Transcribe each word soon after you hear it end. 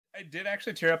I did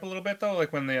actually tear up a little bit though,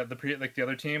 like when the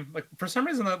other team, like for some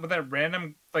reason with that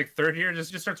random like third year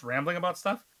just starts rambling about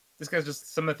stuff. This guy's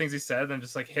just some of the things he said and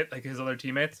just like hit like his other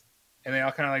teammates, and they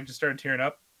all kind of like just started tearing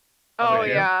up. Oh like,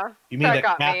 yeah, you mean that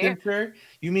the captain, sir?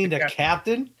 You mean the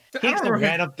captain? He's the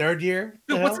random third year.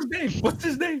 Dude, what's his name? What's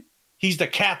his name? He's the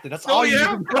captain. That's all you need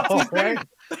to know, right?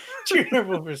 Treat him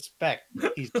with respect.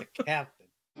 He's the captain.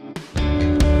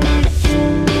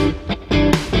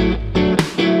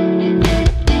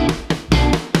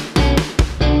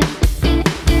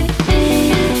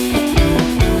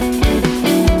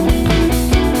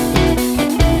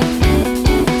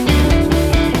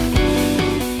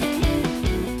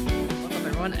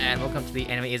 The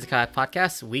Anime Izakaya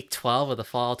podcast, week 12 of the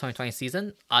fall 2020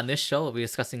 season. On this show, we'll be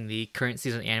discussing the current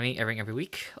season of anime airing every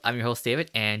week. I'm your host,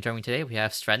 David, and joining me today, we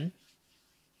have Stren.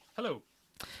 Hello.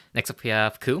 Next up, we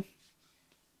have Ku.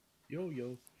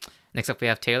 Yo. Next up, we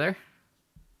have Taylor.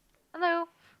 Hello.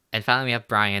 And finally, we have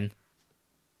Brian.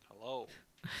 Hello.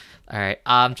 All right,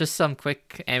 just some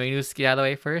quick anime news to get out of the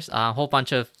way first. A whole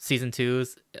bunch of season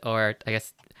 2s, or I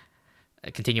guess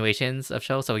continuations of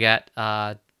shows. So we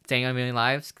got Staying on a Million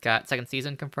Lives got second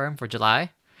season confirmed for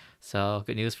July, so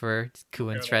good news for Ku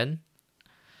and Stren.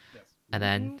 Yes. And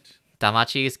then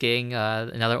Danmachi is getting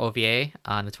another OVA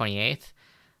on the 28th.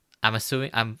 I'm assuming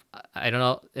I don't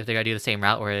know if they're gonna do the same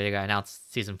route where they're gonna announce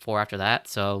season 4 after that,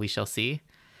 so we shall see,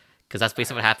 because that's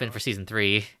basically what happened for season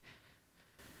 3.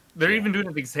 They're even doing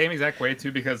it the same exact way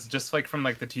too, because just like from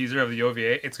like the teaser of the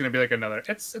OVA, it's gonna be like another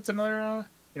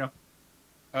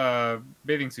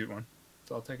bathing suit one.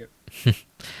 So I'll take it.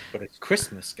 But it's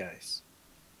Christmas, guys.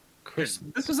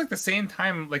 Christmas. This was like the same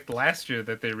time like last year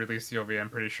that they released the OVA, I'm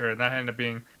pretty sure, and that ended up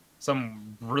being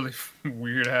some really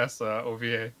weird ass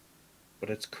OVA. But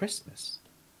it's Christmas.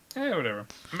 Yeah, whatever.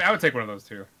 I mean, I would take one of those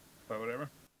too, but whatever.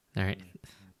 All right.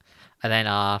 And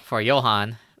then for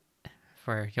Johan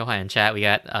in chat, we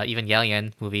got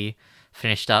Evangelion movie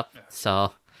finished up.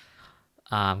 So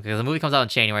because the movie comes out on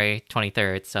January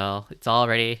 23rd, so it's all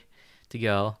ready to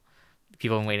go.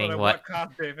 People have been waiting. What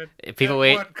cost, David? People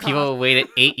waited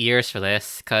 8 years for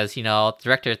this because the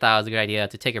director thought it was a good idea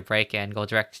to take a break and go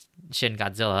direct Shin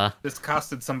Godzilla. This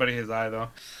costed somebody his eye though.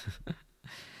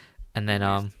 And then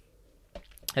one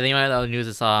of the other news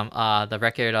is the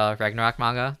record of Ragnarok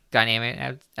manga got an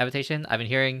anime adaptation. I've been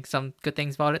hearing some good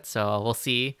things about it, so we'll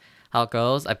see how it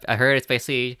goes. I heard it's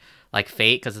basically like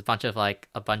Fate, because it's a bunch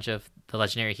of the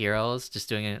legendary heroes just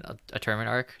doing a tournament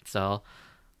arc. So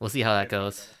we'll see how that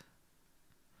goes.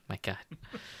 My God.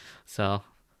 So,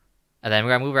 and then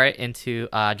we're gonna move right into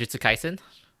Jujutsu Kaisen.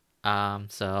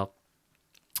 So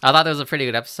I thought it was a pretty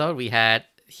good episode. We had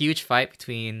a huge fight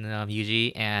between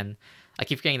Yuji and, I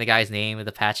keep forgetting the guy's name with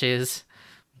the patches,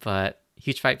 but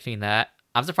huge fight between that.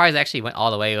 I'm surprised it actually went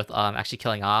all the way with actually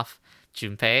killing off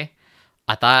Junpei.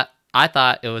 I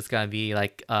thought it was gonna be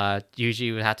like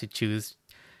Yuji would have to choose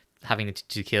having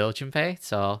to kill Junpei.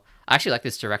 So I actually like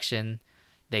this direction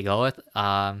they go with.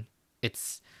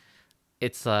 It's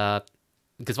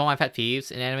because one of my pet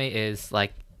peeves in anime is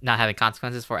like not having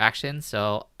consequences for action.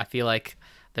 So I feel like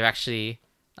they're actually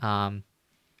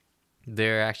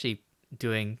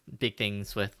doing big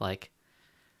things with killing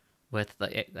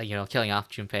off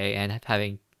Junpei and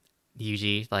having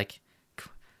Yuji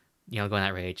going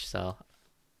that rage. So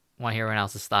I want to hear everyone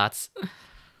else's thoughts.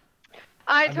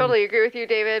 I totally agree with you,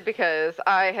 David, because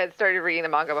I had started reading the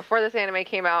manga before this anime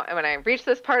came out, and when I reached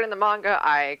this part in the manga,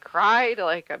 I cried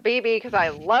like a baby because I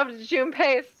loved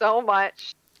Junpei so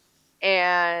much.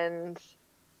 And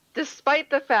despite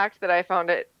the fact that I found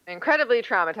it incredibly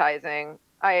traumatizing,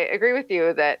 I agree with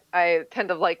you that I tend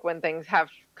to like when things have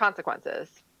consequences.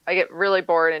 I get really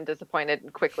bored and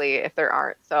disappointed quickly if there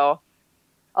aren't. So,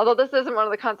 although this isn't one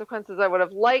of the consequences I would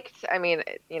have liked, I mean,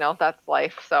 that's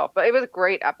life. So, but it was a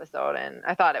great episode, and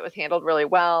I thought it was handled really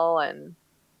well, and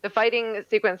the fighting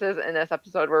sequences in this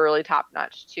episode were really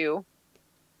top-notch, too.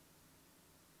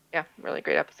 Yeah, really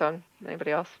great episode.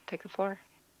 Anybody else take the floor?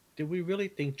 Did we really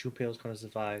think Junpei was going to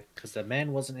survive? Because the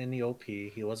man wasn't in the OP.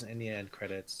 He wasn't in the end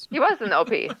credits. He was in the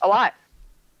OP, a lot.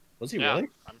 Was he really?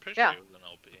 I'm pretty sure he was in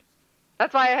OP.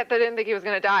 That's why I didn't think he was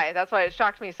going to die. That's why it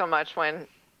shocked me so much when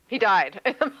he died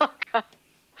in the manga.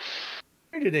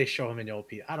 Where did they show him in the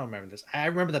OP? I don't remember this. I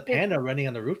remember the panda running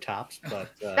on the rooftops, but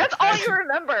that's all you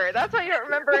remember. That's why you don't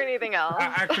remember anything else. I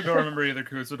actually don't remember either,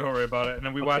 Kuz, so don't worry about it. And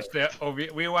then we watched the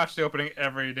opening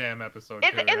every damn episode.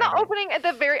 In the opening, at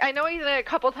the very, I know he's in it a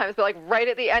couple times, but like right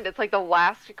at the end, it's like the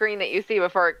last screen that you see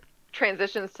before it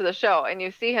transitions to the show, and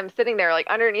you see him sitting there like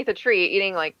underneath a tree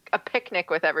eating like a picnic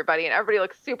with everybody, and everybody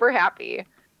looks super happy.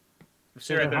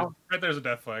 See, right there's a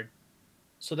death flag.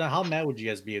 So then how mad would you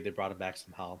guys be if they brought him back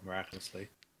somehow, miraculously?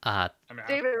 I mean,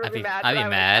 David would I'd be be- mad, I'd but be I would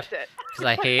mad. accept it.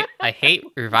 because I hate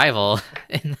revival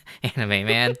in anime,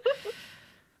 man.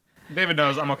 David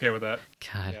knows I'm okay with that.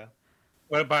 God. Yeah.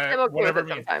 But by I'm okay whatever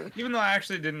with it means, sometimes. even though I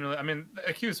actually didn't really. I mean,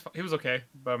 like, he was okay,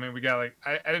 but I mean, we got like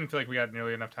I didn't feel like we got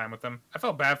nearly enough time with him. I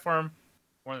felt bad for him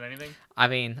more than anything. I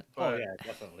mean, Oh But, yeah,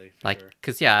 definitely. For like, sure.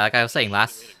 cause yeah, like I was saying Shitty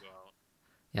last, way to go out.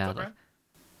 yeah, What's up, Ryan?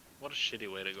 What a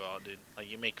shitty way to go out, dude.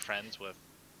 Like, you make friends with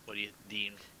what do you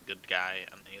deem good guy,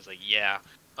 and he's like, yeah,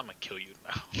 I'm gonna kill you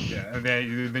now. Yeah, and then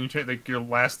you turn like your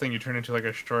last thing you turn into like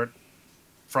a short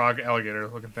frog alligator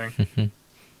looking thing.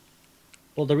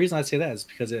 Well, the reason I say that is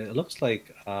because it looks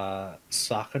like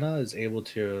Sakuna is able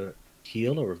to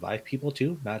heal or revive people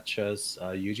too, not just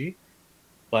Yuji.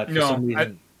 But for No, some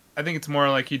reason, I think it's more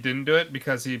like he didn't do it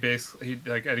because he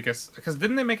like I guess because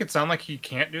didn't they make it sound like he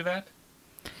can't do that?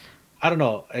 I don't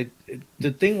know.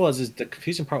 The thing is the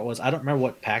confusing part was I don't remember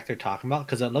what pact they're talking about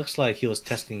because it looks like he was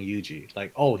testing Yuji.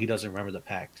 Like, oh, he doesn't remember the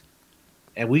pact,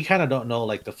 and we kind of don't know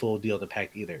like the full deal of the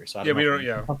pact either. So I don't Yeah, we know don't. if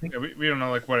Yeah, it's something. we don't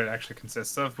know like what it actually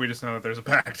consists of. We just know that there's a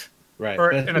pact, Right. or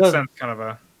But in it a was- sense, kind of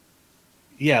a.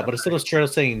 yeah, but instead of straight up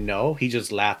saying no, he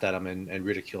just laughed at him and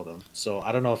ridiculed him. So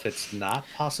I don't know if it's not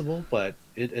possible, but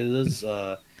it is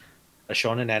a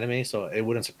shonen anime, so it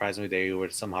wouldn't surprise me they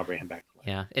would somehow bring him back to life.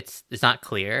 yeah, it's not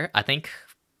clear. I think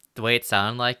the way it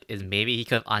sounded like is maybe he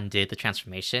could have undid the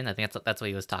transformation. I think that's what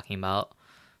he was talking about,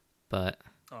 but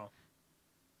Oh.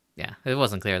 yeah, it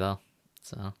wasn't clear though.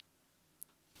 So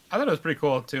I thought it was pretty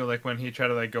cool too, like when he tried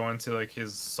to like go into like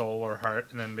his soul or heart,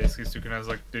 and then basically Sukuna's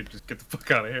like, "Dude, just get the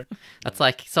fuck out of here." that's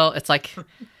like so it's like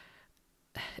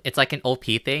it's like an OP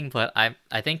thing, but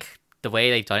I think the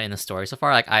way they've done it in the story so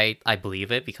far, like I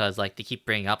believe it because like they keep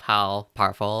bringing up how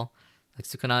powerful like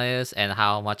Sukuna is and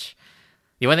how much.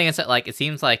 The only thing is that like it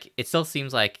still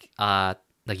seems like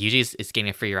Yuji is getting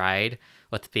a free ride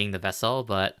with being the vessel,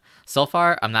 but so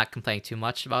far I'm not complaining too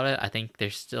much about it. I think they're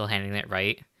still handling it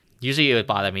right. Usually it would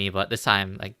bother me, but this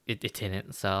time like it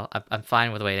didn't, so I'm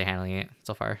fine with the way they're handling it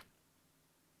so far.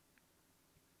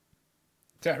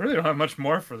 Yeah, I really don't have much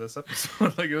more for this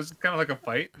episode. Like it was kind of like a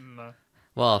fight. And,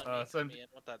 Well, Nanami so- coming in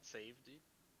with that save, dude.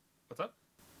 what's up?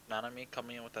 Nanami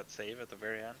coming in with that save at the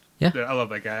very end. Dude, I love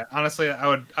that guy. Honestly, I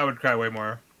would cry way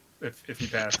more if he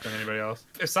passed than anybody else.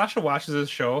 If Sasha watches this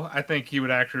show, I think he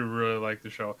would actually really like the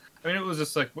show. I mean, it was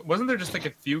just like, wasn't there just like a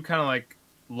few kind of like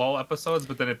lull episodes,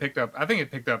 but then it picked up. I think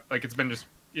it picked up. Like it's been it just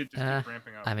keeps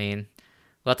ramping up. I mean,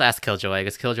 we'll have to ask Killjoy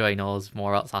because Killjoy knows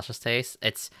more about Sasha's taste.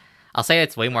 I'll say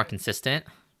it's way more consistent,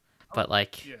 but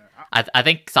like Yeah, I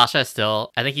think Sasha is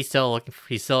still. I think he's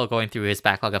still going through his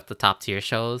backlog of the top tier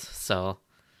shows. So,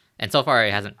 and so far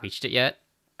he hasn't reached it yet.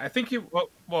 I think he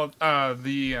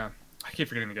I keep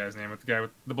forgetting the guy's name, with the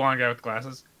blonde guy with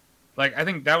glasses. Like I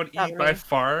think that would Not by me.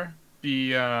 far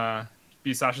be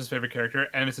Sasha's favorite character,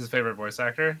 and it's his favorite voice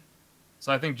actor.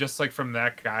 So I think just like from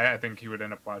that guy, I think he would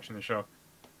end up watching the show,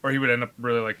 or he would end up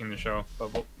really liking the show.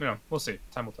 But we'll see.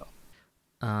 Time will tell.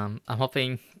 I'm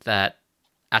hoping that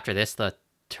after this the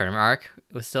tournament arc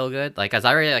was still good. Like, as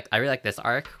I really like this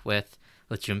arc with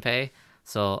Junpei.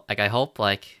 So like I hope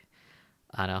like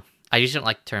I don't know. I usually don't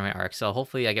like tournament arcs, so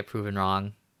hopefully I get proven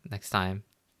wrong next time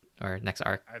or next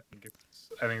arc. I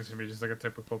think it's gonna be just like a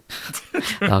typical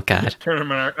Oh god,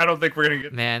 tournament arc. I don't think we're gonna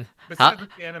get. man, Besides with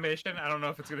the animation, I don't know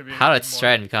if it's gonna be. how did anything more.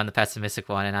 Strand become the pessimistic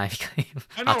one and I became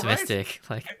I know, right? optimistic?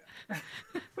 Like,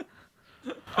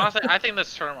 Honestly, I think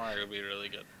this tournament will be really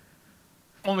good.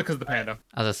 Only because the panda.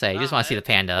 I was gonna say, you just want to see the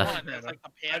panda. One, it's like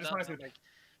a I just panda, wanna see like,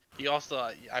 you also,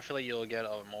 I feel like you'll get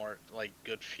a more like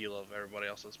good feel of everybody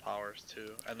else's powers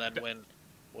too. And then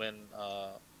when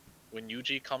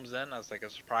Yuji comes in as like a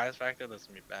surprise factor, that's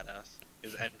gonna be badass.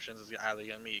 His entrance is either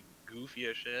gonna be goofy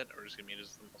as shit or it's gonna be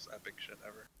just the most epic shit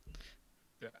ever.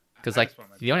 Yeah, Because I like just want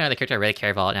my- the only other character I really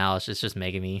care about now is just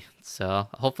Megami. So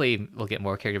hopefully we'll get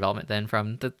more character development then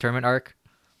from the tournament arc.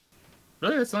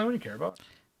 Really, that's the only one you care about.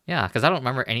 Yeah, because I don't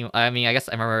remember any. I mean, I guess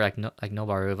I remember like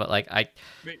Nobaru, but like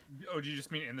Wait, do you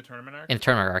just mean in the tournament arc? in the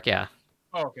tournament arc, yeah.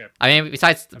 Oh, okay. I mean,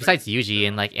 besides Yuji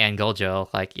and like and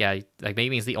Gojo, like yeah, like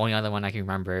maybe he's the only other one I can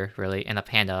remember really, and the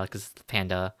panda because the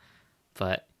panda,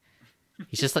 but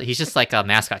he's just like a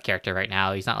mascot character right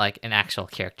now. He's not like an actual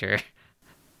character.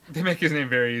 They make his name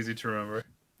very easy to remember.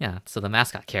 Yeah, so the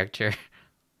mascot character.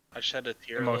 I shed a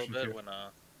tear Emotion a little too. bit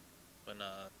when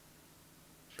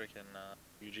freaking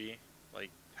Yuji like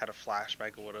had a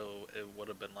flashback of what it would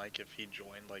have been like if he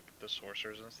joined like the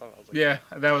sorcerers and stuff. I was like, Yeah,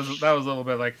 that was a little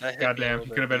bit like, that hit me a goddamn, little he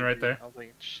bit could have been right deeply. there. I was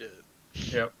like, shit,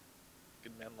 Yep.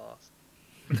 good man lost.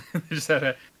 They just had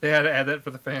to add that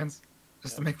for the fans,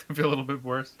 just to make them feel a little bit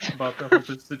worse about the whole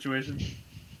situation.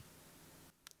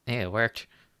 Hey, it worked.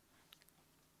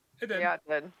 It did. Yeah, it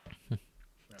did.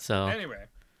 So Anyway,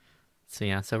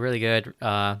 so really good.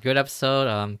 Good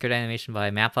episode. Good animation by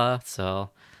Mappa. So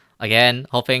again,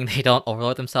 hoping they don't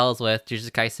overload themselves with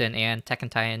Jujutsu Kaisen and Tekken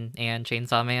Titan and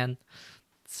Chainsaw Man.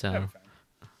 that'd So be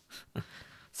fine.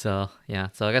 so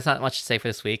I guess not much to say for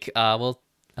this week. We'll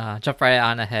jump right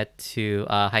on ahead to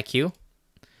Haikyuu.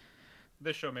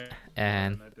 This show made.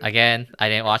 And more than I did. again, I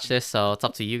didn't watch this, so it's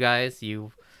up to you guys.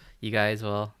 You guys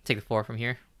will take the floor from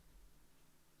here.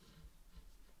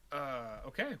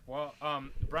 Okay. Well,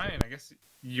 Brian, I guess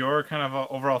your kind of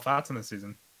overall thoughts on this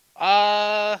season.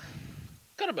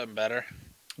 Could have been better.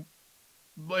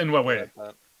 In what way?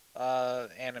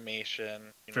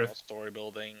 Animation, Sure. story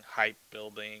building, hype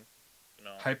building,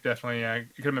 Hype definitely. Yeah,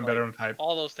 it could have been better with hype.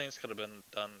 all those things could have been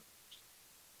done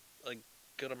like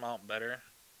good amount better,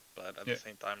 but at Yeah. the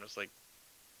same time, it's like,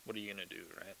 what are you gonna do,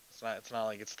 right? It's not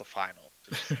like it's the final.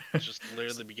 It's just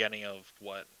literally the beginning of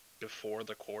what before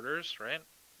the quarters, right?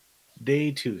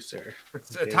 Day 2, sir.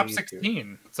 It's a top Day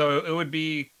 16, so it would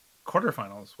be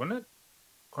quarterfinals, wouldn't it?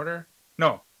 Quarter?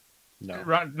 No, No.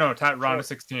 round of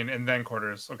 16 and then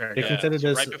quarters. Okay. They Yeah, consider so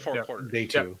this right before yeah, quarters. day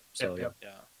 2. So yep.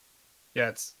 Yeah. Yeah,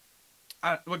 it's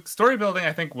look, story building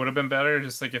I think would have been better,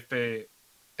 just like if they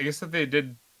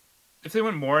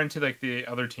went more into like the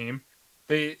other team,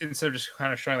 they instead of just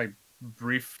kind of showing like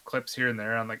brief clips here and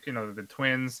there on like the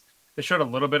twins, they showed a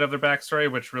little bit of their backstory,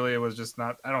 which really was just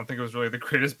not, I don't think it was really the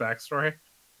greatest backstory.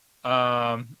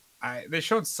 They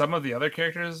showed some of the other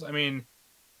characters, I mean,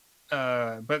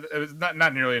 but it was not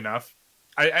nearly enough.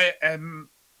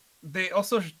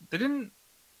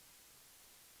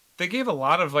 They gave a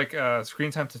lot of like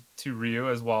screen time to Ryu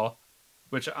as well,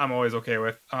 which I'm always okay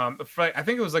with. I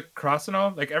think it was like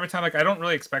Krasano. Like every time, like I don't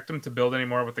really expect him to build any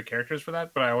more with the characters for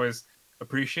that, but I always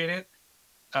appreciate it.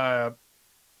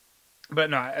 But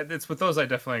no, it's with those I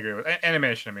definitely agree with.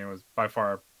 Animation, I mean, was by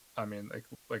far. I mean,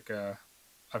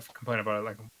 I've complained about it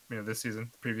like this season,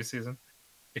 the previous season.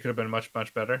 It could have been much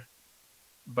better,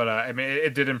 but I mean,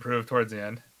 it did improve towards the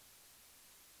end.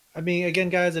 I mean, again,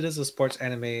 guys, it is a sports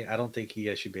anime. I don't think you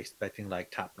guys should be expecting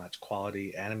like top-notch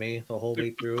quality anime the whole way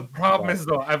through. The problem is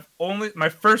though, my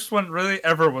first one really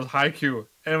ever was Haikyuu,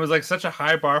 and it was like such a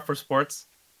high bar for sports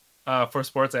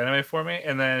anime for me.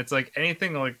 And then it's like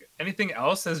anything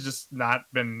else has just not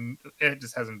been. It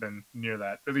just hasn't been near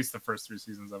that. At least the first 3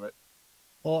 seasons of it.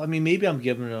 Well, I mean, maybe I'm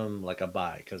giving them like a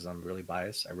buy because I'm really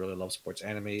biased. I really love sports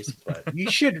animes, but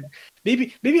you should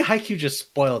maybe Haikyuu just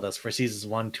spoiled us for seasons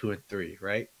 1, 2, and 3,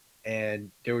 right? And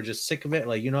they were just sick of it.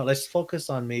 Like, let's focus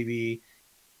on maybe.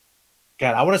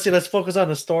 God, I want to say let's focus on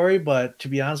the story, but to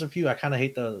be honest with you, I kind of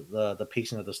hate the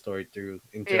pacing of the story through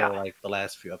until like the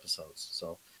last few episodes.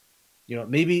 So,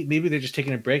 maybe they're just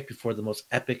taking a break before the most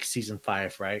epic season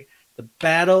 5, right? The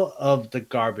Battle of the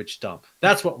Garbage Dump.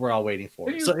 That's what we're all waiting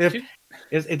for. So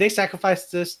if they sacrifice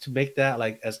this to make that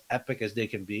like as epic as they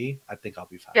can be, I think I'll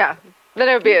be fine. Yeah, then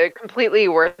it would be a completely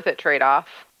worth it trade-off.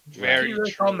 Very Can you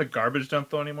really call them the garbage dump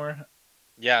though anymore?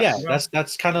 Yeah. Yeah,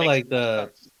 that's kind of like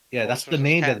the sense. that's the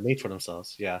name that they made for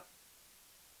themselves. Yeah.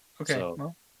 Okay. So-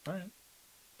 Well, all right.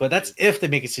 But that's if they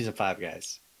make it season 5,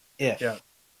 guys. If. Yeah.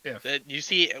 You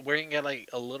see, we're gonna get like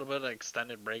a little bit of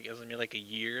extended break. It's gonna be like a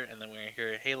year, and then we're gonna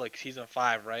hear, hey, like season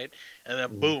 5, right? And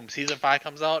then boom, season 5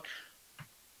 comes out.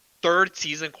 3rd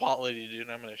season quality,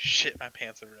 dude. I'm gonna shit my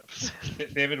pants every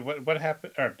episode. David, what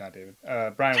happened? Or not David.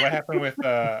 Brian, what happened with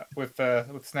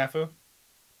Snafu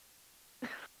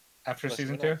after Listen,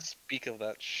 season we 2? don't speak of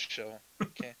that show.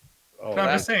 Okay. Oh, No,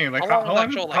 I'm just saying, like how long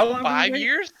was that show? how Like long 5 was it?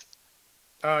 years?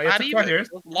 It Not took even. 5 years.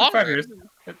 It was It took 5 longer.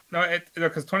 years.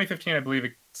 Because 2015, I believe,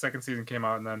 the 2nd season came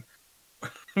out, and then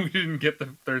we didn't get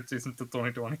the 3rd season until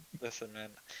 2020. Listen,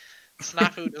 man.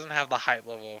 Snafu doesn't have the hype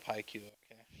level of Haikyuu.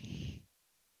 Okay.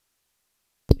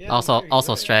 yeah, Also, very good.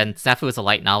 Stren, Snafu is a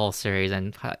light novel series,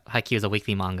 and Haikyuu is a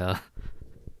weekly manga.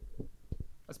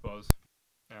 I suppose.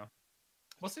 Yeah.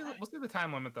 We'll see the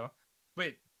time limit though.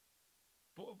 Wait.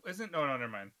 Isn't no never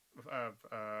mind.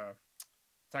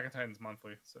 Attack on Titan's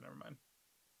monthly, so never mind.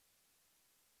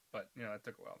 But that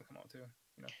took a while to come out too.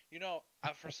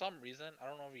 For some reason, I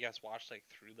don't know if you guys watched like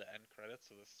through the end credits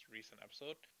of this recent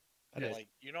episode. I did. Like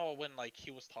when like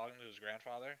he was talking to his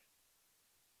grandfather,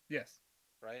 Yes.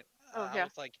 right? Oh, I yeah.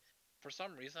 was like, for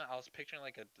some reason, I was picturing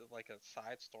like a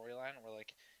side storyline where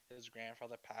like his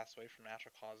grandfather passed away from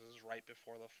natural causes right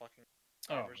before the fucking.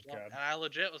 Oh Garbage my dump. god. And I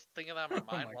legit was thinking that in my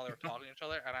Oh mind my while they were God. talking to each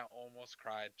other, and I almost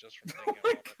cried just from Oh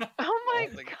thinking my about it. Oh my I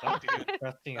was like, god. dude,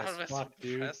 Depressing that as was fuck,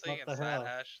 dude. depressing What and the sad hell?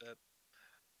 ass shit.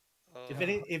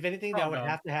 If anything, Oh, that would no.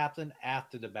 have to happen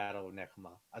after the Battle of Nekoma.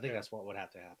 I think Yeah. that's what would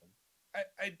have to happen.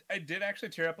 I did actually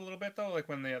tear up a little bit though, like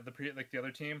when the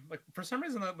other team, like for some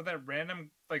reason with that random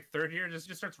like third year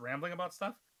just starts rambling about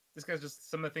stuff. This guy's just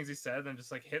some of the things he said and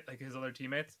just like hit like his other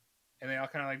teammates, and they all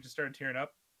kind of like just started tearing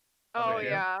up. Oh like,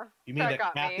 yeah. You mean That the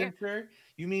got me. captain, sir?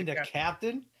 You mean the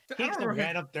captain? I He's don't the remember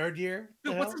random third year.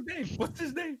 Dude, The what's hell? his name? What's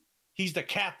his name? He's the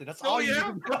captain. That's Oh, all you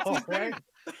yeah? need to What's know, his name?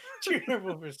 right? Treat him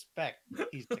with respect.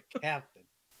 He's the captain.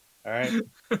 All right.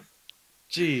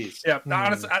 Jeez. Yeah,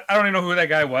 honestly, I don't even know who that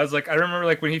guy was. Like, I remember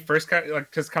like when he first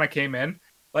just kind of came in.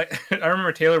 Like, I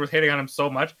remember Taylor was hating on him so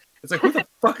much. It's like, who the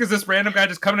fuck is this random guy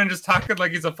just coming in just talking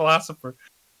like he's a philosopher?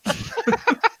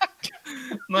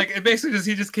 Like, it basically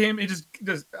he just came. It's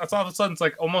all of a sudden it's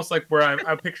like almost like where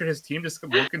I pictured his team just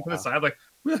looking to the side, like,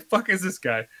 who the fuck is this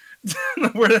guy?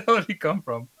 Where the hell did he come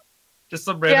from? Just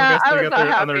some random guy I was sitting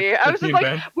not on their happy. I was just like,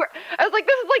 bench. I was like,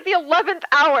 this is like the 11th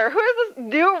hour. Who is this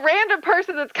new random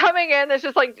person that's coming in that's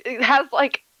just like has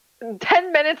like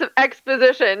 10 minutes of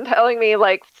exposition telling me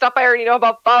like stuff I already know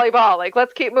about volleyball? Like,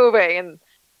 let's keep moving. And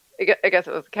I guess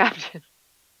it was the captain.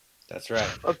 That's right.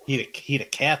 He the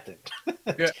captain.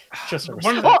 Yeah. Just a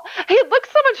Well, he looks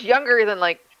so much younger than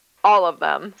like all of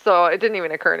them, so it didn't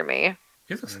even occur to me.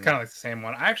 He looks kind of like the same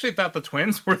one. I actually thought the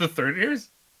twins were the third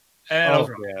years, and I was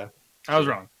wrong. Yeah. I was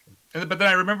wrong. But then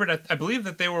I remembered. I believe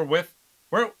that they were with.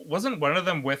 Where wasn't one of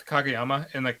them with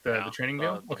Kageyama in like the training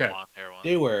deal? The Okay, blonde hair one.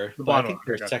 They were, The but I blonde think one,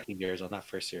 they're gotcha. second years, not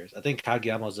first years. I think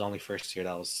Kageyama was the only first year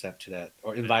that was sent to that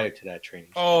or invited to that training.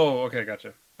 Oh, okay,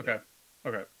 gotcha. Okay.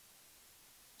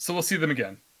 So we'll see them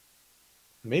again.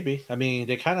 Maybe. I mean,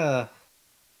 they kind of.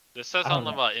 This says I don't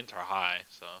something about Inter High,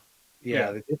 so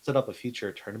Yeah, they did set up a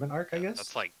future tournament arc, I guess.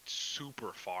 that's like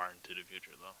super far into the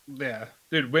future, though. Yeah,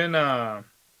 dude. When oh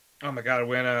my god,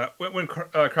 when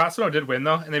Crossino did win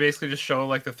though, and they basically just show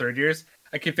like the third years,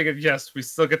 I keep thinking, yes, we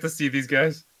still get to see these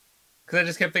guys. Because I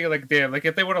just kept thinking, like, damn, like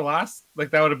if they would have lost,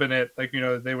 like that would have been it. Like, you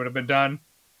know, they would have been done.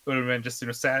 It would have been just, you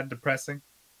know, sad, depressing.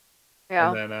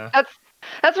 Yeah, And then,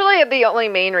 that's really the only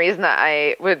main reason that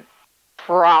I would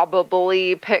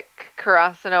probably pick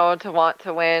Karasuno to want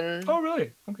to win. oh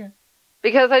really? Okay.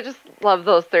 Because I just love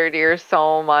those third years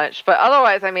so much. But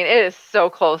otherwise, I mean, it is so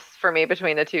close for me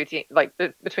between the two teams, like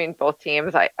between both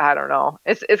teams. I don't know.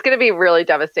 It's going to be really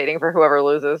devastating for whoever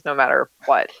loses, no matter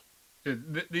what.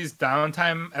 Dude, these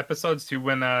downtime episodes too,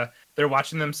 when they're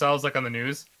watching themselves like on the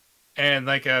news, and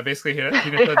like basically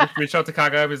Hinata just reached out to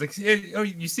Kageyama. He's like, hey, "Oh,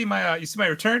 you see my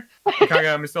return?" And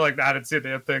Kageyama's still like, "I didn't see a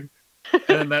damn thing." And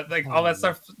then that like all that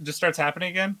stuff just starts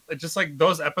happening again. It's just like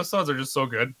those episodes are just so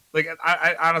good. Like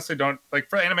I honestly don't like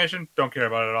for animation, don't care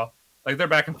about it at all. Like their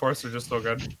back and forths are just so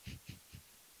good.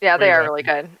 Yeah, they Why are you really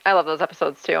good. I love those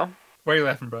episodes too. Why are you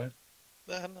laughing, Brian?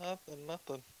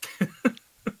 Nothing.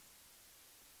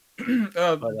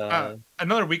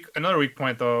 Another weak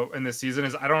point though in this season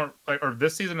is I don't like, or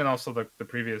this season and also the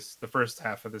first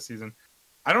half of the season.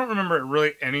 I don't remember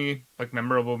really any like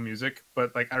memorable music,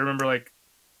 but like I remember like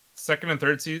second and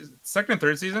third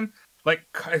season, like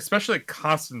especially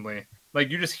constantly, like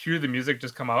you just hear the music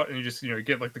just come out and you just, you know,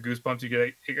 get like the goosebumps, you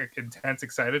get like, intense,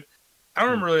 excited. I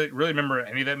don't really remember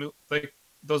any of that like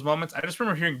those moments. I just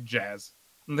remember hearing jazz.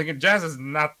 I'm thinking jazz is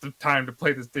not the time to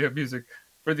play this damn music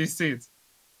for these scenes.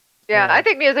 Yeah, I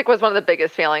think music was one of the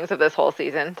biggest failings of this whole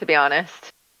season, to be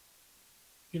honest.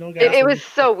 You know, guys, It was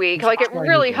so weak. Like, it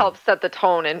really anything. helps set the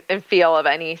tone and feel of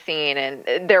any scene. And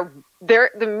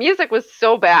the music was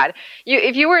so bad.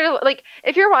 If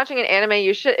you're watching an anime,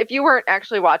 if you weren't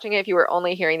actually watching it, if you were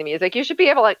only hearing the music, you should be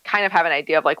able to kind of have an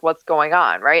idea of like what's going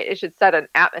on, right? It should set an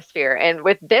atmosphere. And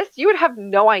with this, you would have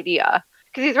no idea.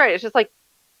 Because he's right. It's just like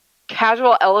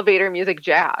casual elevator music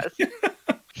jazz.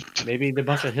 Maybe the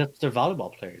bunch of hipster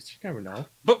volleyball players. You never know.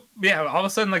 But yeah, all of a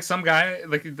sudden, like some guy,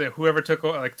 like whoever took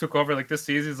over like this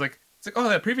season, is like, it's like, oh,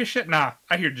 that previous shit. Nah,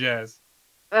 I hear jazz.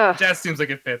 Ugh. Jazz seems like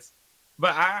it fits.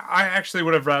 But I actually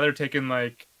would have rather taken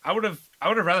like I would have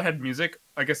rather had music.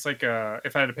 I guess like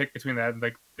if I had to pick between that and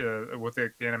like with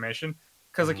the animation,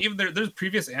 because like even there's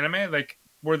previous anime like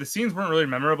where the scenes weren't really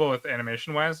memorable with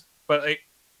animation wise, but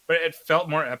it felt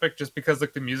more epic just because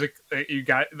like the music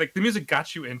the music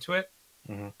got you into it.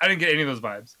 Mm-hmm. I didn't get any of those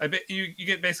vibes. I bet you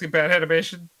get basically bad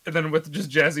animation and then with just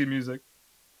jazzy music.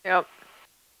 Yep.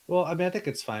 Well, I mean, I think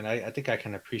it's fine. I think I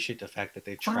can appreciate the fact that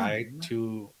they try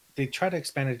to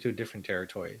expand it to a different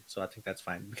territory. So I think that's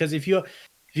fine. Because if you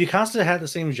constantly had the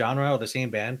same genre or the same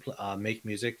band make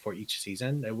music for each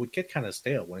season, it would get kind of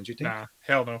stale, wouldn't you think? Nah,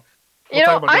 hell no.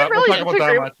 I'm really we'll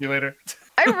talk about into Danmachi later.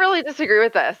 I really disagree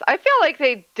with this. I feel like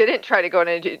they didn't try to go in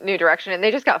a new direction and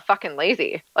they just got fucking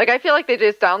lazy. Like, I feel like they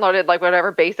just downloaded like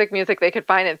whatever basic music they could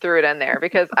find and threw it in there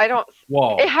because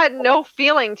Whoa. it had no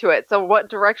feeling to it. So what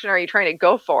direction are you trying to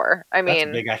go for? I That's a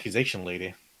mean, big accusation,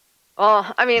 lady.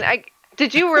 well, I mean,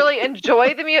 did you really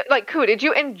enjoy the music? Like, Koo, did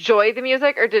you enjoy the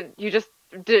music or did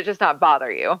it just not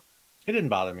bother you? It didn't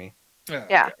bother me.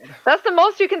 Yeah, that's the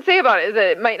most you can say about it is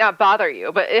that it might not bother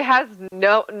you, but it has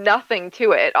nothing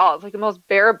to it at all. It's like the most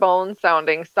bare bones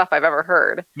sounding stuff I've ever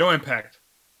heard. No impact.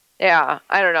 Yeah,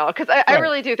 I don't know, because I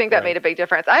really do think that made a big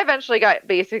difference. I eventually got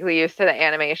basically used to the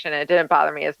animation, and it didn't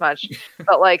bother me as much.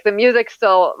 But like the music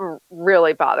still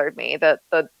really bothered me.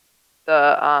 The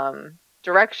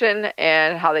direction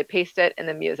and how they paced it and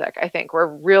the music, I think,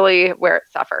 were really where it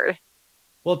suffered.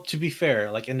 Well, to be fair,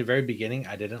 like in the very beginning,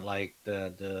 I didn't like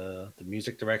the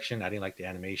music direction. I didn't like the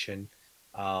animation.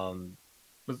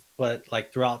 But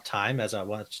like throughout time, as I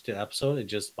watched the episode, it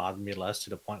just bothered me less to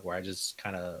the point where I just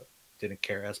kind of didn't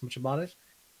care as much about it.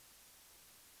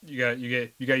 You got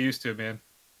used to it, man.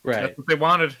 Right. That's what they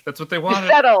wanted. That's what they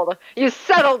wanted. You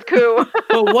settled, Koo.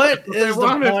 But what is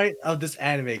the point of this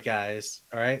anime, guys?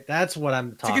 All right, that's what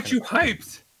I'm talking to get you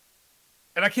hyped.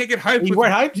 And I can't get hyped. You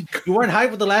weren't hyped. You weren't hyped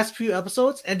with the last few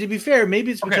episodes. And to be fair,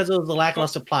 maybe it's because it was the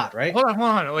lackluster plot, right? Hold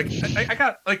on. Like I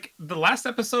got like the last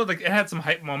episode, like it had some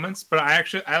hype moments, but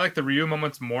I like the Ryu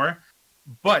moments more.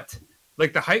 But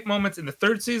like the hype moments in the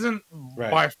third season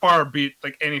by far beat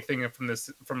like anything from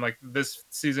this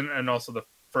season and also the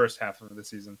first half of the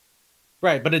season.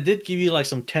 Right, but it did give you like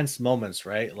some tense moments,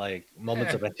 right? Like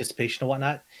moments of anticipation and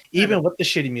whatnot. Even with the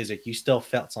shitty music, you still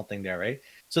felt something there, right?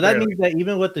 So that means that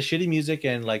even with the shitty music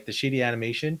and like the shitty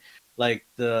animation, like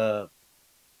the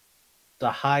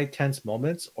high tense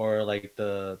moments or like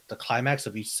the climax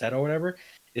of each set or whatever,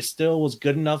 it still was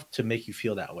good enough to make you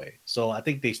feel that way. So I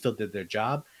think they still did their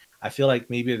job. I feel like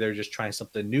maybe they're just trying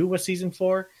something new with season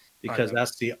 4 because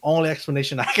that's the only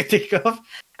explanation I can think of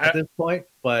at this point.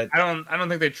 But I don't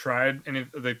think they tried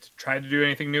to do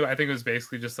anything new. I think it was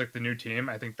basically just like the new team.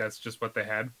 I think that's just what they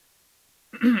had.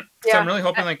 So I'm really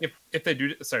hoping like if they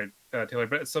do, sorry Taylor,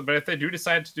 but if they do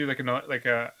decide to do like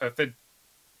another if they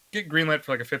get greenlit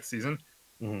for like a 5th season,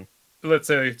 let's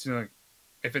say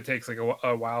if it takes like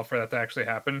a while for that to actually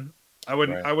happen,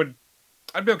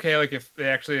 I'd be okay like if they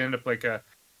actually end up like a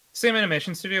same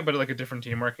animation studio but like a different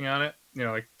team working on it,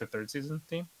 like the 3rd season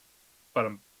team. But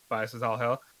I'm biased as all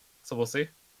hell, so we'll see.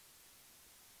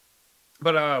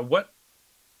 But what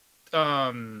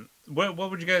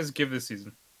would you guys give this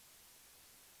season?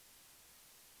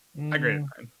 I graded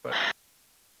 9, but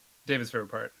David's favorite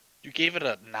part. You gave it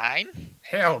a 9?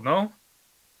 Hell no.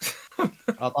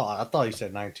 I thought you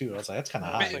said 9 too. I was like, that's kind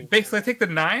of high. Basically, I take the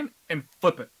 9 and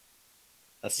flip it.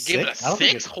 A you gave it a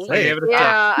 6?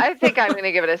 I think I'm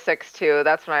gonna give it a 6 too.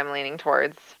 That's what I'm leaning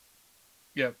towards.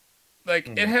 Yep. Like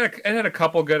it had a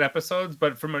couple good episodes,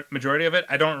 but for majority of it,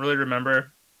 I don't really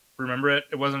remember it.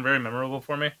 It wasn't very memorable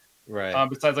for me. Right.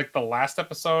 Besides like the last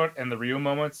episode and the Ryu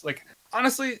moments, like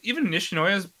honestly, even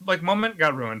Nishinoya's like moment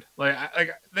got ruined. Like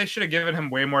they should have given him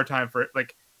way more time for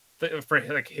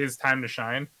his time to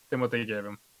shine than what they gave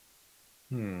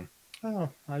him. Oh,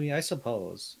 I mean, I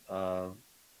suppose.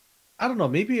 I don't know.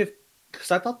 Maybe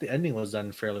because I thought the ending was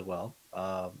done fairly well.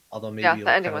 Although maybe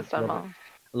the ending was done well.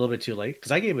 A little bit too late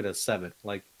because I gave it a 7.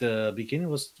 Like the beginning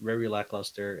was very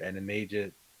lackluster and it made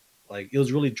it like it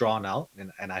was really drawn out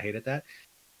and I hated that.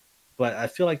 But I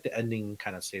feel like the ending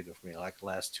kind of saved it for me, like the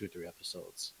last 2 or 3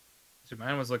 episodes. So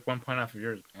mine was like 1 point off of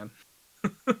yours, man.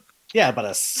 Yeah, but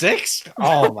a 6?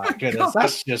 Oh my goodness,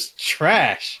 that's just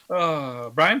trash.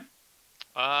 Brian?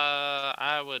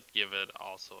 I would give it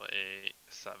also a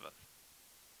 7.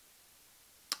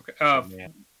 Okay.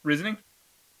 Reasoning?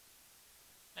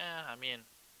 Yeah, I mean,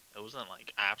 it wasn't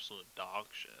like absolute dog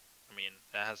shit. I mean,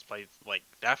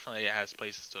 definitely it has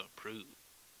places to improve.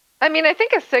 I mean, I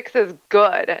think a 6 is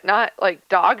good, not like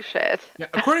dog shit. Yeah,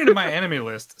 according to my anime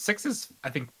list, 6 is, I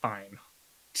think, fine.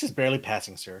 6 is barely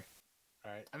passing, sir.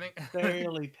 All right, I think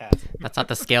barely passing. That's not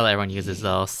the scale everyone uses,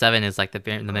 though. 7 is like the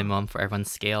minimum for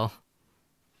everyone's scale.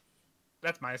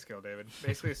 That's my scale, David.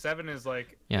 Basically, 7 is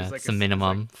like it's the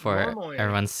minimum for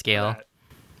everyone's scale.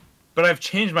 But I've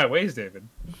changed my ways, David.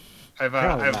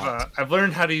 I've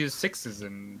learned how to use 6s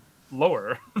and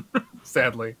lower.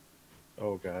 Sadly.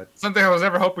 Oh god. Something I was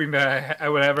never hoping that I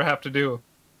would ever have to do.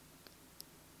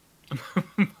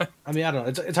 I mean, I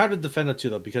don't know. It's hard to defend it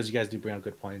too, though, because you guys do bring up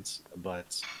good points.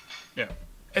 But yeah,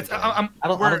 I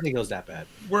don't think it was that bad.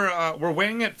 We're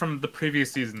weighing it from the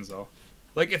previous seasons, though.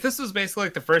 Like, if this was basically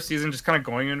like the first season, just kind of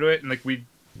going into it, and like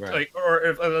or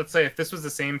if, let's say if this was the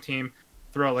same team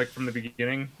throughout, like from the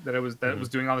beginning that was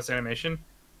doing all this animation,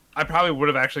 I probably would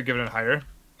have actually given it higher,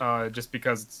 just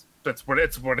because that's what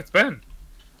it's been.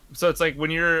 So it's like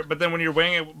but then when you're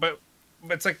weighing it, but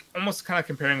it's like almost kind of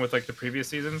comparing with like the previous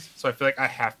seasons. So I feel like I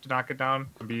have to knock it down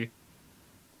and be,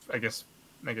 I guess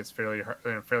fairly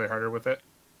harder with it.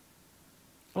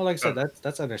 Well, like I said,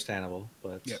 that's understandable,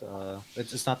 but Yep.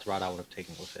 it's not the route I would have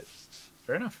taken with it.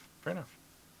 Fair enough.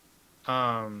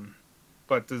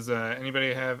 But does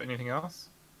anybody have anything else?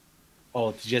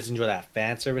 Oh, did you guys enjoy that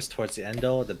fan service towards the end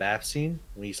though? The bath scene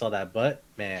when you saw that butt,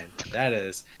 man, that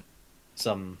is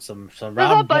some Whose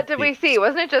round. butt did we see?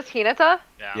 Wasn't it just Hinata?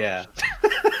 Yeah.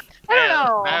 I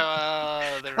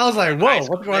don't know. I was like, whoa,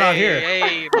 what's going on here?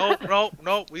 Hey,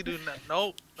 nope, we do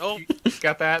not, nope.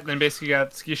 Got that, and then basically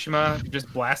got Tsukishima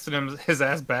just blasted his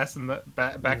ass back in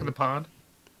the pond.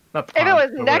 Not the If it pond,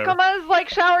 was but whatever. Nekuma's like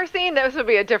shower scene, this would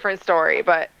be a different story.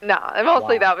 But no,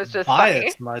 mostly that was just funny.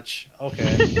 Bias much.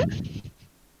 Okay.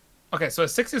 Okay, so a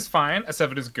 6 is fine, a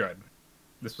 7 is good.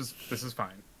 This is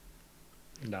fine.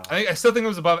 No. I still think it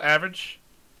was above average,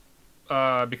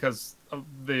 because of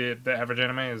the average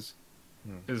anime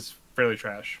is fairly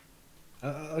trash.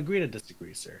 Agree to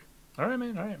disagree, sir. All right,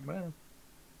 man. All right, whatever.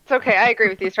 It's okay. I agree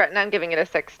with you, Stratton. I'm giving it a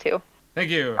 6 too. Thank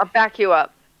you. I'll back you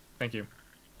up. Thank you.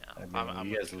 Yeah, I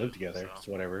mean, you guys live together,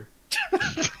 so whatever.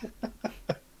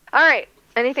 All right.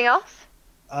 Anything else?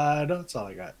 No, that's all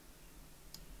I got.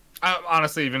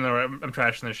 Honestly, even though I'm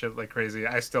trashing this shit like crazy,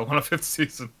 I still want a 5th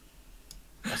season.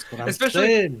 That's what I'm Especially-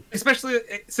 saying. Especially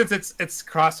since it's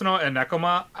Krasuno and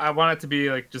Nekoma, I want it to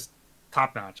be like just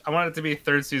top notch. I want it to be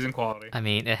 3rd season quality. I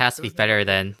mean, it has to be better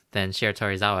than Shiro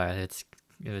Torizawa. It's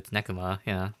Nekuma,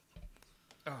 yeah.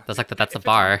 That's like that's a If it's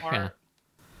bar. on par- Yeah.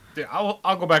 Dude,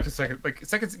 I'll go back to second.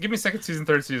 Give me 2nd season,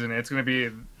 3rd season. It's gonna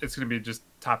be just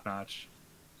top notch.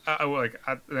 Then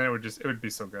it would be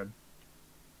so good.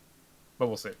 But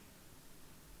we'll see.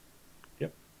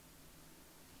 Yep.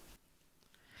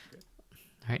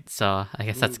 All right, so I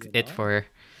guess that's Moving it on. for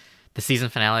the season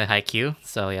finale of Haikyuu.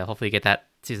 So yeah, hopefully you get that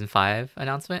season 5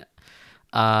 announcement.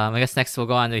 I guess next we'll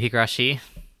go on to Higurashi.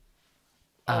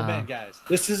 Oh man, guys,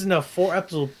 this isn't a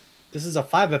 4-episode. This is a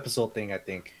 5-episode thing, I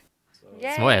think. So,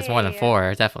 Yeah. It's more than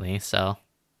 4, definitely. So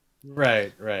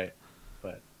Right.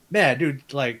 But man,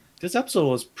 dude, like this episode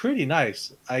was pretty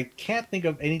nice. I can't think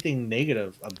of anything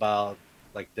negative about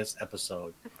like this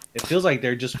episode. It feels like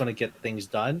they're just gonna get things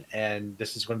done, and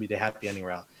this is gonna be the happy ending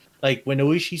route. Like when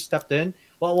Oishi stepped in.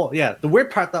 Well, yeah. The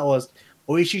weird part that was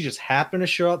Oishi just happened to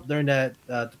show up during that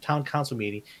the town council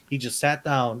meeting. He just sat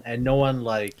down, and no one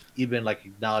even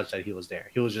acknowledged that he was there.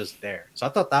 He was just there. So I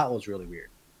thought that was really weird.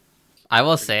 I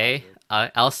will Pretty say,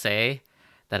 I'll say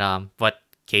that what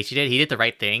Keiichi did, he did the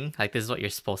right thing. Like this is what you're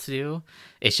supposed to do.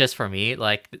 It's just for me,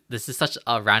 like this is such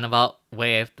a roundabout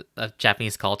way of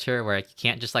Japanese culture where you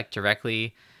can't just like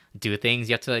directly do things.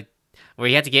 You have to where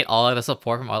you have to get all of the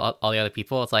support from all the other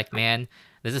people. It's like, man,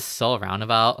 this is so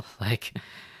roundabout. Like,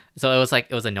 so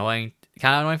it was annoying,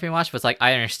 kind of annoying for me to watch. But it's like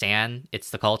I understand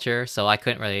it's the culture, so I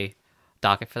couldn't really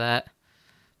dock it for that.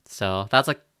 So that's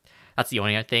the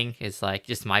only other thing is like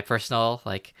just my personal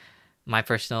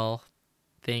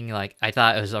thing. Like I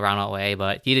thought it was a roundabout way,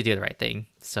 but you did do the right thing.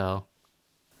 So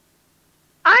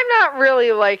I'm not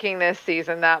really liking this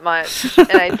season that much,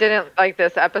 and I didn't like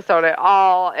this episode at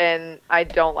all, and I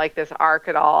don't like this arc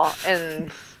at all,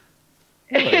 and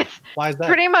Really? it's Why is that?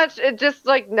 pretty much it just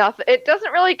like nothing. It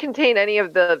doesn't really contain any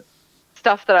of the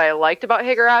stuff that I liked about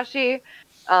Higurashi.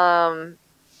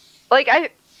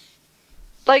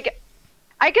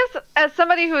 I guess as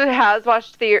somebody who has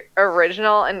watched the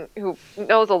original and who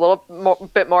knows a little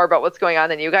bit more about what's going on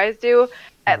than you guys do,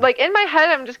 like in my head,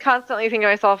 I'm just constantly thinking to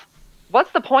myself,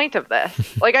 what's the point of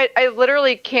this? Like, I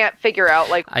literally can't figure out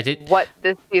like what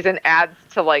this season adds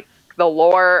to like the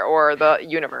lore or the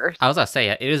universe. I was gonna say,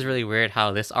 it is really weird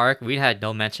how this arc we had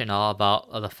no mention at all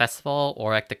about the festival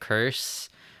or like the curse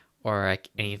or like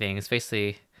anything. It's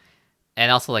basically,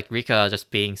 and also like Rika just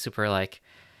being super like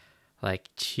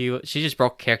she just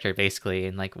broke character basically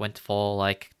and like went full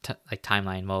like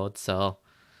timeline mode. So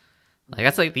like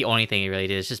that's like the only thing it really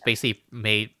did. It's just basically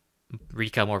made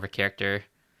Rika more of a character.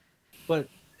 But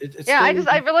it's yeah, still...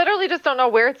 I literally just don't know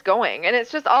where it's going, and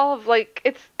it's just all of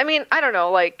like I mean, I don't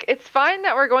know, like it's fine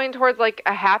that we're going towards like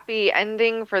a happy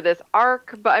ending for this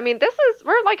arc, but I mean,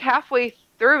 we're like halfway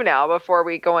through now before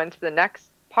we go into the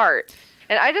next part.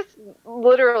 And I just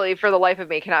literally, for the life of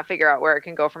me, cannot figure out where it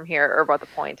can go from here or what the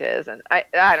point is. And I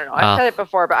don't know. I've said it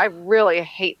before, but I really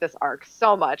hate this arc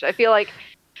so much. I feel like,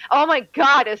 oh my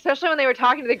god, especially when they were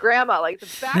talking to the grandma, like the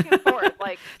back and forth,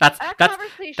 like that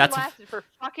conversation lasted for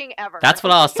fucking ever. That's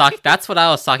what I was talking. That's what I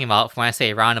was talking about when I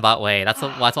say roundabout way. That's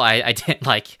why I didn't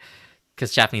like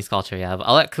Because Japanese culture, yeah. But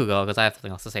I'll let Ku go because I have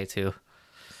something else to say too.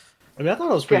 I mean, I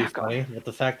thought it was pretty Yeah, go funny with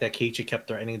the fact that Keiichi kept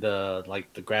threatening the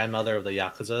grandmother of the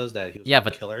Yakuza's that he was Yeah,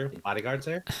 gonna but- kill her, the bodyguards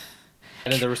there.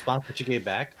 And then the response that she gave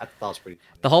back, I thought was pretty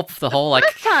funny. The whole like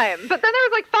First time, but then there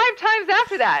was like 5 times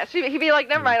after that. He'd be like,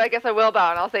 "Never mind, I guess I will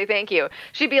bow and I'll say thank you."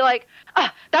 She'd be like,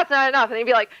 "Ah, that's not enough," and he'd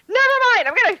be like, "Never mind,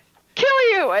 I'm gonna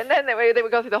kill you," and then they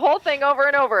would go through the whole thing over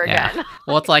and over again. yeah.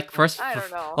 Well, it's like first. I don't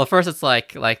know. Well, first it's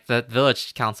like the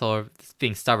village council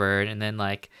being stubborn, and then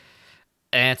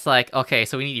and it's like, okay,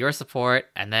 so we need your support,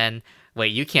 and then wait,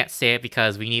 you can't say it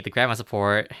because we need the grandma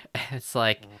support. It's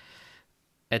like,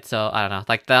 it's so I don't know,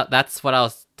 like that's what I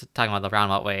was talking about the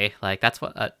roundabout way. Like that's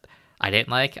what I didn't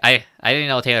like. I didn't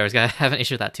know Taylor was gonna have an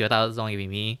issue with that too. I thought it was only gonna be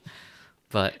me,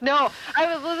 but No,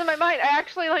 I was losing my mind. I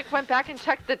actually went back and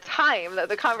checked the time that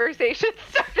the conversation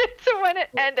started to when it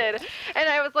ended, and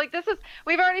I was like,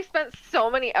 we've already spent so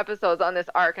many episodes on this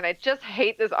arc, and I just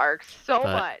hate this arc so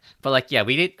much. But like, yeah,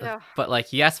 we did. Ugh. But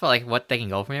like, you asked about like what they can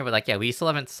go from here. But like, yeah, we still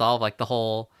haven't solved like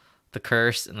the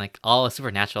curse and like all the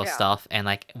supernatural Yeah. stuff and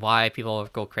like why people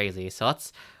go crazy. So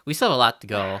we still have a lot to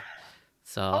go.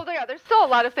 So Oh yeah, there's still a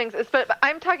lot of things, but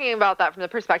I'm talking about that from the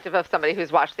perspective of somebody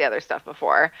who's watched the other stuff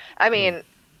before. I mean,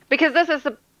 because this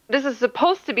is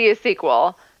supposed to be a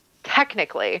sequel,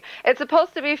 technically. It's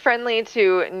supposed to be friendly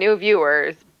to new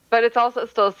viewers, but it's also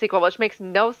still a sequel, which makes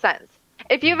no sense.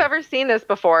 If you've ever seen this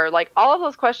before, like all of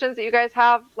those questions that you guys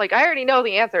have, like I already know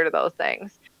the answer to those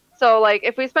things. So like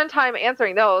if we spend time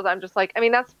answering those, I'm just like, I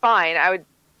mean, that's fine.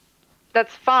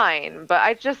 That's fine, but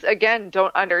I just, again,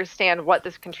 don't understand what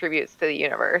this contributes to the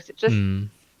universe. It just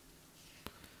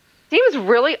seems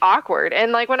really awkward.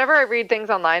 And, like, whenever I read things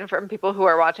online from people who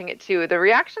are watching it, too, the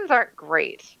reactions aren't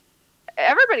great.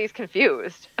 Everybody's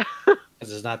confused.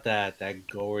 Because it's not that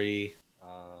gory.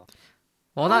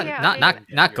 well, yeah,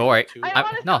 not gory. I don't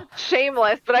want to No, sound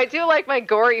shameless, but I do like my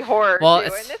gory horror, Well, too.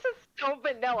 it's- And this is so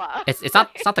vanilla. it's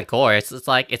not the gore. It's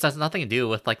like it has nothing to do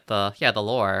with like the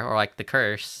lore or like the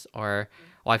curse or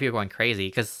why people are going crazy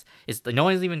because no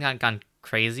one's even gone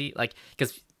crazy like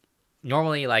because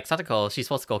normally like Satoko, she's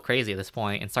supposed to go crazy at this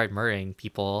point and start murdering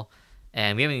people,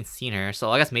 and we haven't even seen her.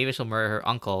 So I guess maybe she'll murder her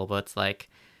uncle, but it's like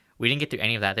we didn't get through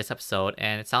any of that this episode,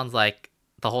 and it sounds like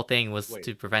the whole thing was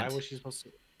to prevent. Why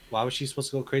was she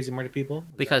supposed to go crazy and murder people?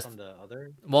 Because from the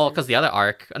other. because the other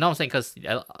arc. No, I'm saying because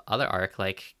the other arc,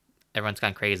 like everyone's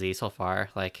gone crazy so far.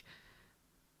 Like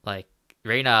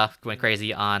Reina went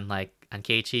crazy on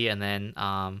Keiichi, and then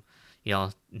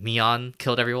Mion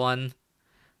killed everyone,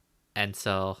 and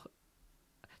so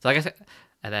I guess,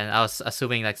 and then I was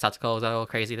assuming like Satsuko was go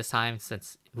crazy this time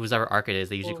since whoever arc it is,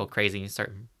 they usually go crazy and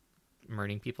start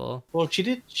murdering people. Well, she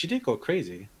did go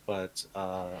crazy, but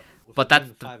But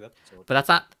that's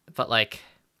not. But like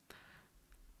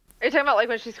Are you talking about like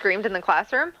when she screamed in the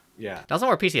classroom? yeah. that was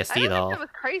more I PTSD don't though. think that was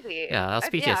crazy. Yeah, that was I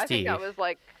think PTSD. that was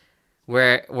like,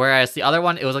 Whereas the other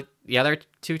one, it was like the other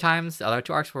two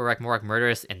arcs were like more like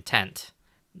murderous intent.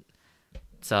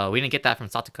 So we didn't get that from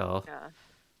Satoko. yeah.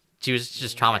 She was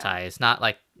just traumatized,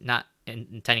 not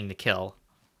intending to kill.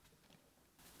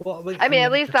 Well, I mean,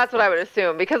 at least that's what I would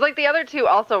assume, because like the other two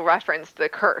also referenced the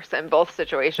curse in both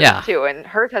situations Yeah. too, and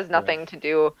hers has nothing to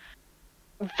do.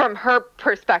 From her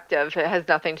perspective, it has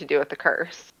nothing to do with the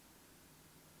curse.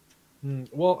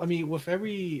 Well, I mean, with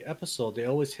every episode, they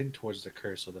always hint towards the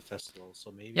curse or the festival.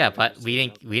 So maybe. Yeah, but we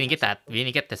didn't get that. We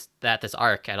didn't get this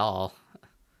arc at all.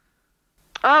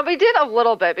 We did a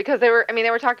little bit because they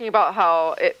were talking about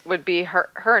how it would be her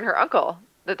and her uncle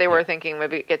that they were thinking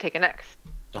would get taken next.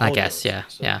 The I Hojos. guess, yeah,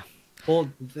 So- yeah. Well,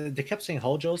 they kept saying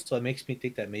Hojos, so it makes me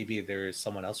think that maybe there is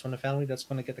someone else from the family that's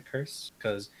going to get the curse,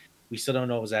 because we still don't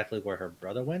know exactly where her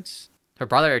brother went. Her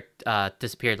brother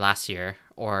disappeared last year,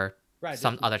 or Right,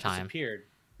 some other time. disappeared,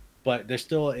 but there's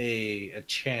still a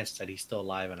chance that he's still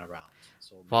alive and around.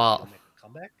 So maybe Well- he'll make a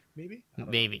comeback, maybe. I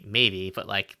don't know. maybe, but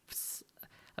like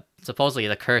supposedly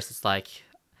the curse is like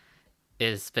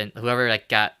whoever like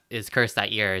got is cursed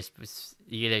that year is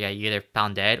you either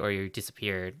found dead or you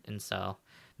disappeared, and so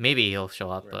maybe he'll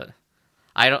show up, Right. but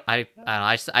I don't know.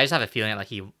 I just have a feeling that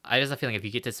if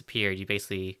you get disappeared, you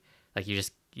basically like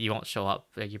you won't show up.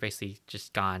 Like you're basically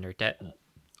just gone or dead,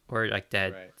 or like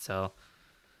dead. Right. So,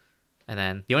 and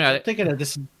then the only other I'm thinking that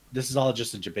this is all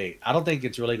just a debate. I don't think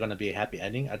it's really going to be a happy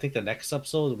ending. I think the next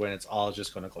episode when it's all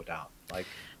just going to go down. Like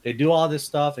they do all this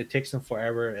stuff, it takes them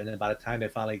forever, and then by the time they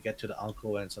finally get to the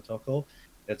uncle and Satoko,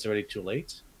 it's already too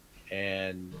late.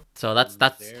 And so that's there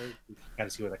you kind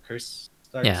of see where the curse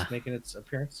starts making its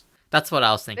appearance. that's what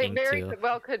I was It thinking very too.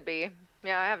 well could be.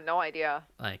 Yeah, I have no idea.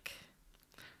 Like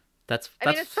that's I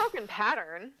mean, it's broken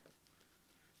pattern.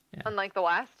 Yeah. Unlike the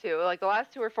last two. Like the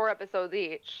last two were 4 episodes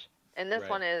each. and this Right.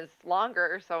 one is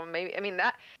longer. So maybe, I mean,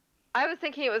 that I was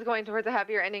thinking it was going towards a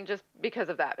happier ending just because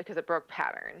of that, because it broke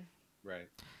pattern. Right.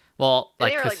 Well, And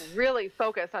like, they were like 'cause- really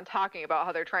focused on talking about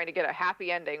how they're trying to get a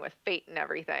happy ending with fate and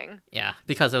everything. yeah,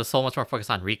 because it was so much more focused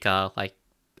on Rika, like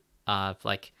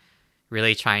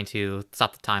really trying to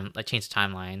stop the time, like change the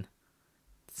timeline.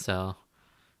 So,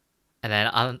 and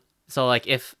then so like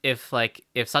if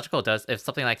Sachiko does, if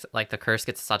something like the curse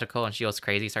gets to Sachiko and she goes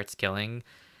crazy, starts killing,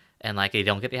 and like they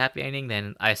don't get the happy ending,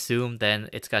 then I assume then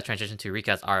it's gonna transition to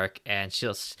Rika's arc, and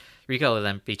Rika will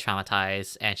then be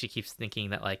traumatized, and she keeps thinking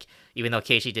that like even though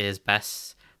Keiichi did his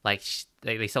best, like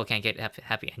they still can't get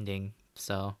happy ending.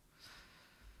 So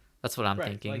that's what I'm Right.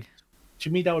 thinking. Like, to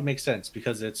me, that would make sense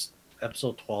because it's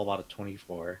episode 12 out of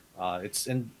 24.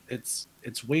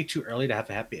 It's way too early to have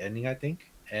a happy ending, I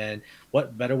think. And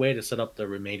what better way to set up the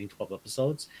remaining 12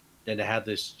 episodes than to have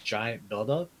this giant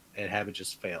buildup and have it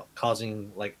just fail,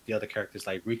 causing like the other characters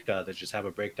like Rika to just have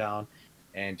a breakdown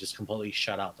and just completely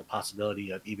shut out the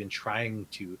possibility of even trying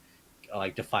to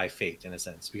like defy fate in a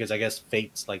sense. Because I guess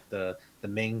fate's like the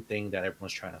main thing that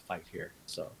everyone's trying to fight here.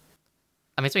 So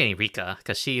I mean, it's mainly Rika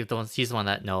because she's the one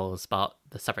that knows about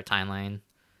the separate timeline.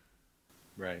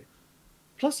 right.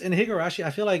 Plus, in Higurashi, I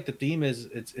feel like the theme is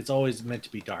it's always meant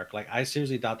to be dark. Like I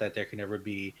seriously doubt that there can ever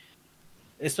be,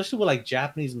 especially with like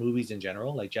Japanese movies in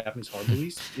general, like Japanese horror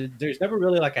movies. There's never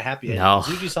really like a happy ending. No. It's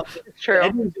usually something. True. The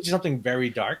ending is usually something very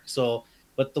dark. So,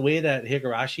 but the way that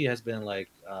Higurashi has been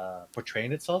like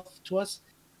portraying itself to us,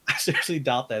 I seriously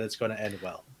doubt that it's going to end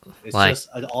well. It's Like- just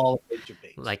an all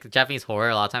debate. Like Japanese horror,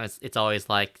 a lot of times it's always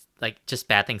like just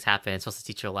bad things happen. It's supposed to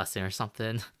teach you a lesson or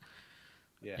something.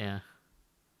 yeah. Yeah.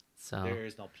 So There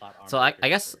is no plot armor. So I here,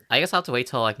 guess sure. I guess I'll have to wait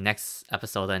till like next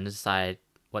episode then to decide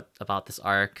what about this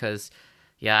arc, because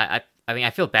yeah, I mean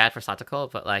I feel bad for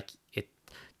Satoko, but like it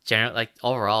generally like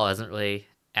overall doesn't really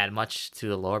add much to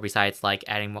the lore besides like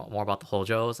adding more about the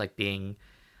Hojos like being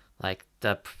like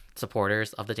the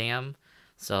supporters of the dam.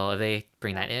 So if they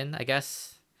bring that in, I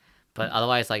guess. But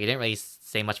otherwise, like it didn't really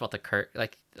say much about the curse.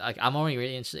 Like I'm only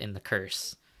really interested in the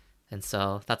curse, and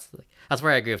so that's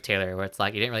where I agree with Taylor, where it's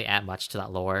like it didn't really add much to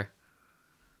that lore.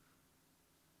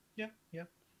 Yeah, yeah.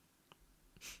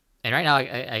 And right now,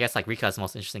 I guess like Rika is the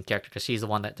most interesting character because she's the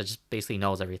one that just basically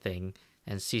knows everything,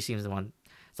 and she seems the one.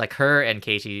 It's like her and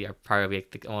Keiichi are probably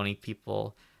like the only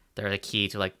people that are the key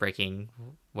to like breaking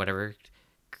whatever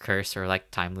curse or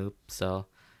like time loop. So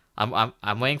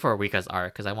I'm waiting for Rika's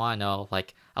arc because I want to know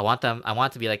like I want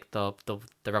it to be like the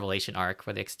revelation arc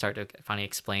where they start to finally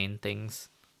explain things.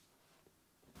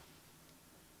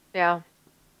 Yeah.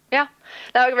 Yeah.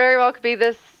 That very well could be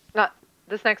this, not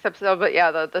this next episode, but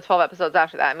yeah, the 12 episodes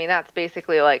after that. I mean, that's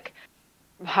basically like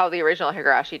how the original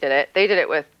Higurashi did it. They did it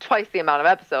with twice the amount of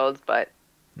episodes, but,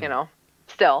 you know,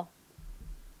 still.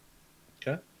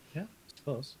 Okay. Yeah, I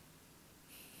suppose.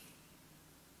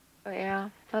 But yeah,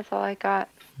 that's all I got.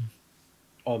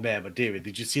 Oh man, but David,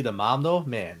 did you see the mom though?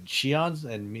 Man, Shion's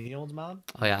and Mion's mom,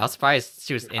 Oh yeah, I was surprised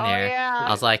she was in Oh, there. yeah.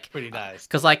 I was like, pretty nice.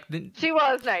 because like She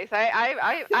was nice.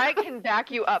 I can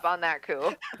back you up on that,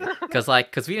 Koo. because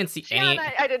we didn't see any.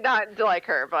 I did not like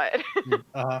her, but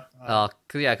Uh-huh.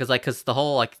 Because the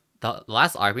whole like the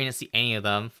last arc we didn't see any of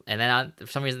them, and then for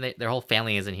some reason their whole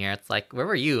family is in here. It's like where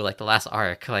were you like the last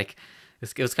arc? Like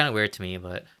it was kind of weird to me,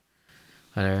 but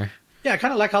whatever. Yeah, I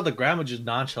kind of like how the grandma just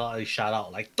nonchalantly shot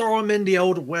out, like, throw him in the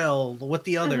old well with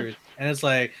the others. And it's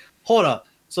like, hold up.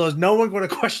 So is no one going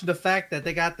to question the fact that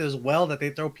they got this well that they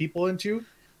throw people into?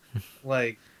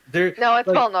 Like, they're... no, it's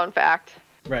like, well-known fact.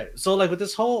 Right. So, like, with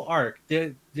this whole arc,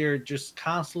 they're just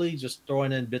constantly just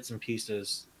throwing in bits and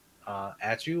pieces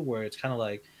at you where it's kind of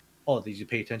like, oh, did you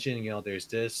pay attention? You know, there's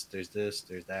this, there's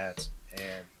that. And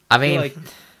I feel mean, like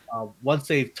once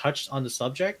they've touched on the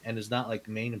subject and it's not, like,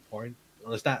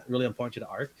 it's not really important to the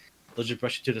arc, they'll just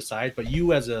brush it to the side. But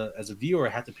you as a viewer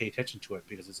have to pay attention to it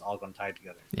because it's all going to tie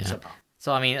together somehow.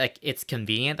 So I mean, like it's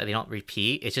convenient that they don't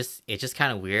repeat. It's just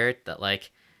kind of weird that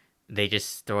like they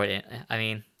just throw it in. I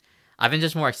mean, I've been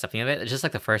just more accepting of it. It's just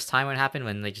like the first time when it happened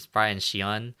when they just brought in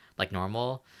Shion like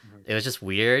normal. It was just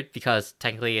weird because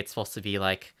technically it's supposed to be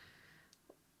like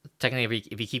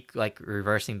if you keep like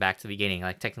reversing back to the beginning,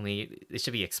 like technically it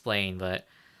should be explained, but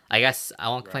I guess I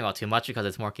won't complain about too much because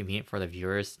it's more convenient for the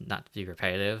viewers not to be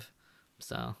repetitive.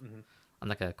 So I'm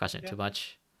not gonna question it too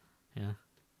much. Yeah.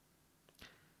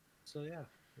 So yeah,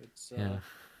 it's Yeah.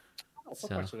 so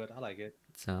far so good. I like it.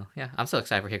 So yeah, I'm so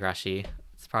excited for Higurashi.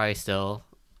 It's probably still,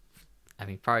 I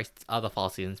mean, probably of the fall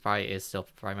seasons, probably is still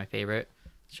probably my favorite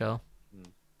show.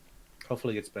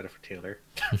 Hopefully, it gets better for Taylor.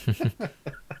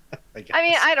 I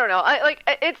mean, I don't know.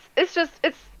 It's just.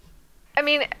 I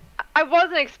mean, I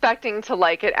wasn't expecting to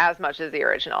like it as much as the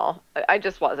original. I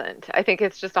just wasn't. I think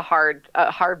it's just a hard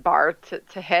bar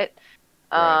to hit.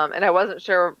 And I wasn't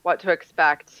sure what to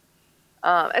expect.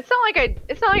 It's not like I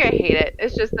hate it.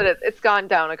 It's just that it's gone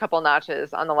down a couple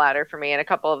notches on the ladder for me, and a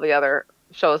couple of the other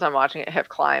shows I'm watching it have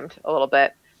climbed a little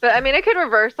bit. But I mean, it could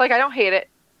reverse. Like, I don't hate it.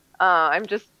 I'm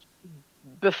just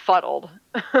befuddled.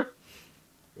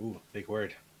 Ooh, big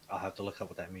word. I'll have to look up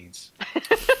what that means.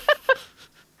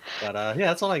 But yeah,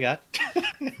 that's all I got.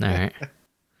 All right.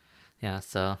 Yeah.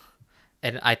 So,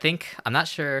 and I'm not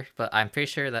sure, but I'm pretty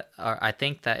sure that, or I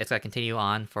think that it's gonna continue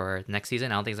on for the next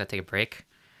season. I don't think it's gonna take a break.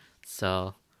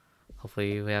 So,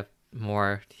 hopefully, we have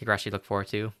more Higurashi to look forward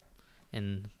to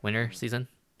in winter season.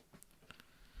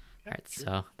 All right.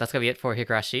 So that's gonna be it for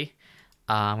Higurashi.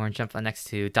 We're gonna jump next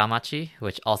to Danmachi,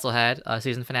 which also had a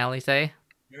season finale today.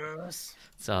 Yes.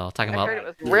 So talking I about heard it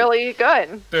was really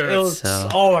good. It was,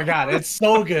 oh my god, it's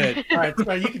so good. All right,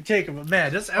 you can take it, but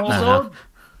man, this episode,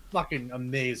 fucking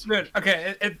amazing. Dude,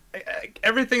 okay,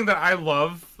 everything that I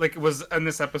love like was in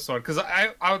this episode, because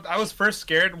I was first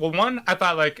scared. Well, one, I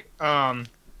thought like well,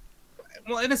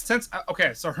 in a sense,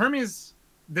 okay, so Hermes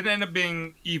didn't end up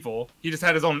being evil. He just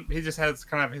had his own. He just has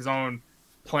kind of his own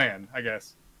plan, I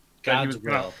guess. God's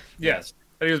will. Yes,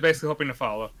 that he was basically hoping to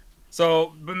follow.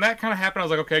 So when that kind of happened, I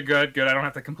was like, okay, good. I don't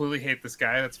have to completely hate this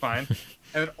guy. That's fine.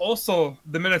 And then also,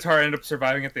 the Minotaur ended up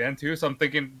surviving at the end too. So I'm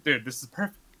thinking, dude, this is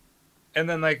perfect. And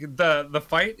then like the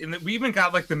fight, and we even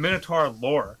got like the Minotaur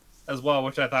lore as well,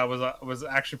 which I thought was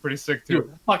actually pretty sick too.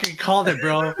 Dude, fucking called it,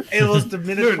 bro. It was the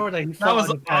Minotaur that he fought. That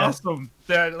was awesome.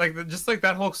 That like just like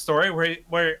that whole story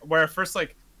where at first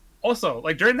like also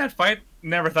like during that fight,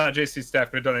 never thought JC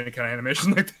Staff could have done any kind of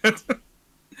animation like that.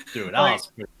 Dude, that was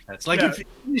pretty intense. Like, if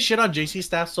you shit on JC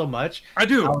Staff so much, I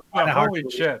do. Holy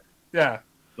shit. Yeah.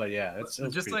 But yeah, it's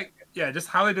just like just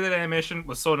how they did that animation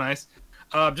was so nice.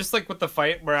 Just like with the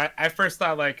fight, where I first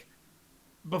thought like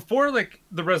before like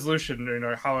the resolution, you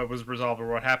know, how it was resolved or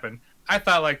what happened, I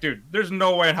thought like, dude, there's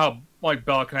no way in how like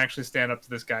Bell can actually stand up to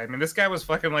this guy. I mean, this guy was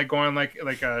fucking like going like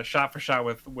shot for shot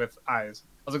with eyes.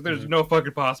 I was like, there's no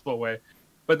fucking possible way.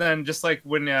 But then just like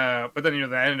when but then you know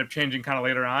that ended up changing kind of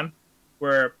later on,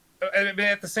 where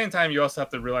at the same time you also have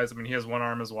to realize, I mean, he has one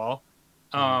arm as well.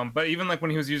 But even like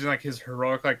when he was using like his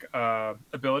heroic like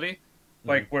ability,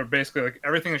 like where basically like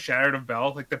everything is shattered of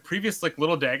Bell, like the previous like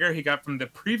little dagger he got from the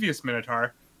previous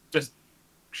Minotaur just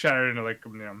shattered into like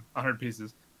 100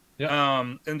 pieces.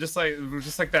 Yeah. And just like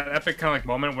that epic kind of like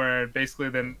moment where basically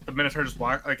then the Minotaur just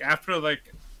walk like after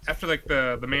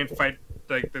the main fight,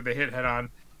 like they hit head on.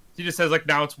 He just says like,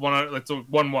 now it's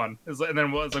 1-1. And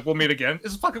then it's like, we'll meet again. It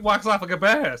just fucking walks off like a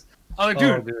badass. I'm like,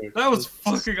 dude, that was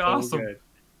fucking awesome. Good.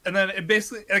 And then it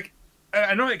basically like,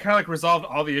 I know it kind of like resolved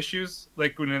all the issues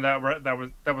like when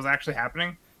that was actually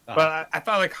happening. But I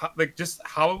thought like just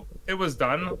how it was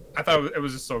done, I thought it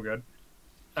was just so good.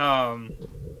 I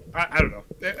don't know.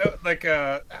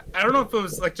 I don't know if it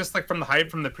was like just like from the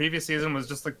hype from the previous season was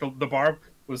just like the bar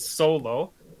was so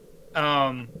low.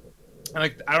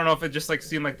 Like I don't know if it just like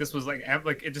seemed like this was like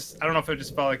it just I don't know if it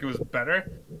just felt like it was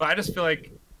better, but I just feel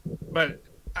like,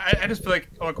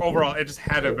 like overall it just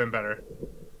had to have been better.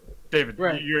 David,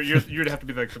 right. You'd have to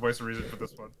be like the voice of reason for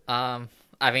this one.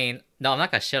 I mean, no, I'm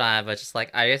not gonna shit on it, but just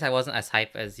like I guess I wasn't as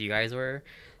hype as you guys were.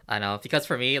 I know because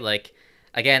for me, like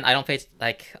again, I don't pay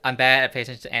I'm bad at paying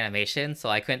attention to animation, so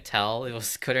I couldn't tell if it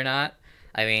was good or not.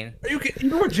 I mean, you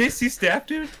know what JC Staff,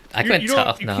 dude? I couldn't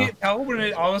tell. You can't tell when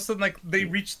it all of a sudden like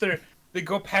they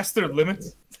go past their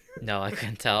limits. No, I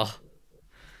couldn't tell.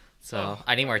 So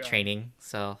I need more training.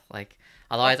 So like,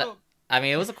 otherwise, also, I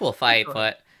mean, it was a cool fight,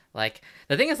 but like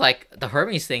the thing is like the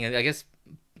Hermes thing, I guess,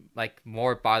 like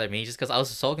more bothered me just because I was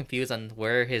so confused on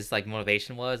where his like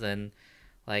motivation was, and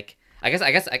like I guess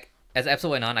as the episode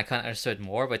went on, I kind of understood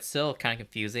more, but still kind of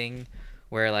confusing.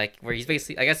 Where he's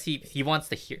basically, I guess he wants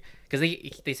the hero because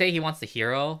they say he wants the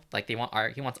hero, like he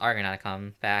wants Argonaut to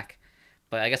come back,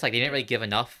 but I guess like they didn't really give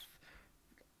enough.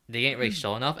 They didn't really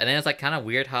show enough, and then it's like kind of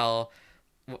weird how,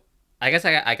 I guess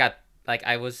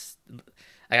I was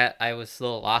a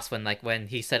little lost when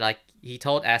he said like he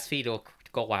told Asphy to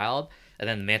go wild, and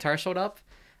then the Minotaur showed up,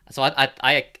 so they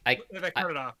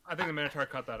cut it off. I think the Minotaur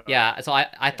cut that off. Yeah, so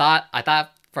I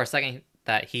thought for a second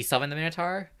that he summoned the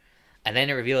Minotaur, and then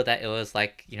it revealed that it was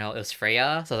like it was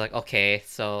Freya, so I was like okay,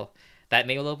 so that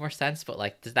made a little more sense, but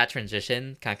like that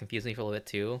transition kind of confused me for a little bit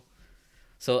too.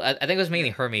 So I think it was mainly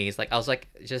Hermes. Like I was like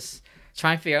just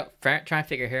trying to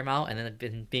figure him out, and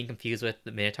then being confused with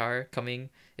the Minotaur coming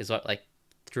is what like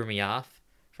threw me off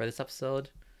for this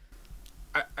episode.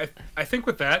 I think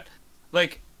with that,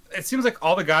 like it seems like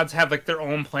all the gods have like their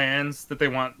own plans that they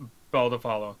want Bell to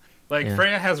follow. Like Yeah.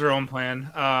 Freya has her own plan.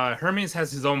 Hermes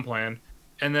has his own plan,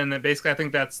 and then basically I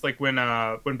think that's like when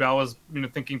Belle was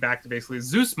thinking back to basically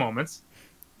Zeus moments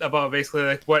about basically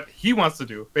like what he wants to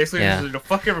do. Basically, Yeah. just,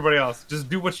 fuck everybody else. Just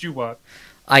do what you want.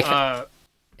 I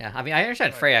Yeah, I mean, I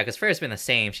understand Right. Freya because Freya's been the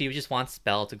same. She just wants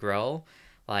Belle to grow.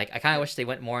 Like, I kind of wish they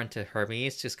went more into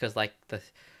Hermes, just because like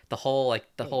the whole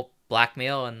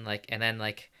blackmail and then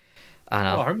like I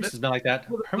don't Oh, know. Hermes has been like that.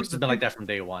 Well, Hermes the has been like thing- that from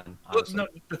day one. Well, Honestly. no,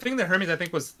 the thing that Hermes I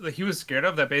think was like, he was scared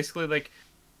of that basically like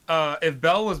if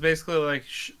Belle was basically like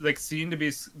like seen to be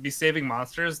saving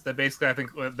monsters, that basically I think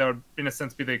that would in a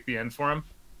sense be like the end for him.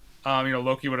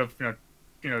 Loki would have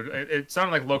it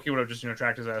sounded like Loki would have just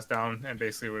tracked his ass down and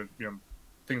basically would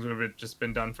things would have just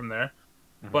been done from there.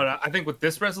 Mhm. But I think with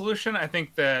this resolution, I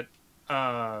think that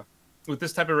with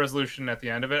this type of resolution at the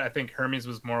end of it, I think Hermes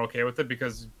was more okay with it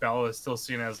because Belle is still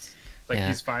seen as like Yeah.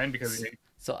 he's fine because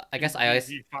So I guess I always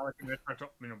he fought like a myth,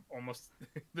 almost.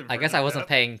 the I guess version I of wasn't that.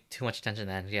 paying too much attention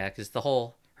then. Yeah, because the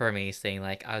whole Hermes thing,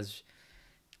 like I was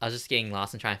just getting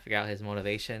lost and trying to figure out his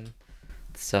motivation.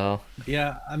 So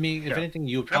Yeah, I mean, if Yeah. anything,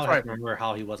 you That's probably why have to remember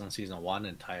how he was in season 1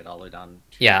 and tie it all the way down.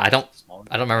 To Yeah, I don't this moment.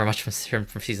 remember much from him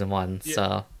from season 1. Yeah.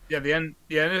 So Yeah, the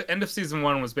end of season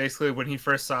 1 was basically when he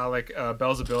first saw like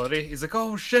Belle's ability. He's like,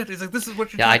 "Oh shit!" He's like, "This is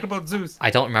what you're Yeah, talking about, Zeus." I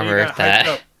don't And he remember got hyped that.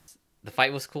 up. The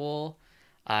fight was cool.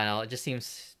 I don't know. It just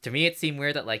seems to me it seemed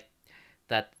weird that like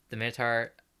that the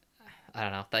Minotaur. I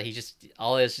don't know that he just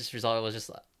all his just result was just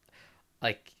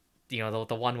like the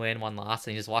one win, one loss,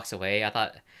 and he just walks away. I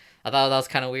thought that was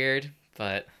kind of weird,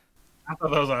 but I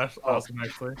thought that was awesome,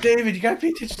 actually. David, you gotta pay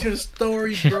attention to the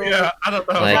story, bro. Yeah, I thought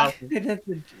that was Like- awesome. Pay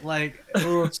attention, like it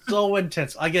was so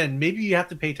intense. Again, maybe you have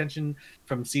to pay attention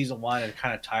from season 1 and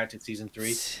kind of tie it to season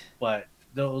 3, but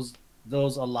those a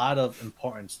lot of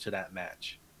importance to that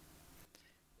match.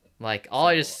 like all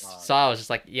I So, just saw was just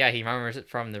like, yeah, he remembers it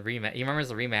from the rematch. He remembers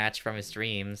the rematch from his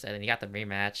dreams, and then he got the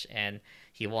rematch and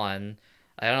he won.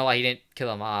 I don't know why he didn't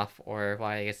kill him off, or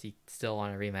why I guess he still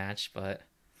wanted a rematch, but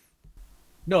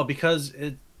No, because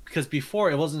before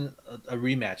it wasn't a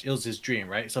rematch; it was his dream,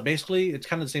 right? So basically, it's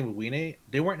kind of the same with Wine.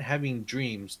 They weren't having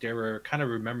dreams; they were kind of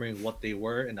remembering what they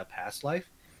were in a past life,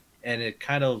 and it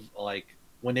kind of like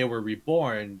when they were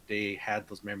reborn, they had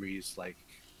those memories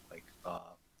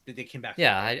they came back.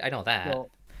 yeah, I know that.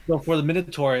 So for the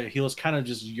Minotaur, he was kind of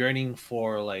just yearning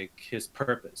for like his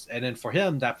purpose, and then for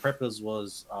him, that purpose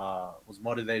was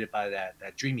motivated by that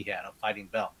dream he had of fighting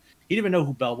Belle. He didn't even know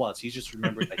who Belle was; he just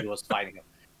remembered that he was fighting him,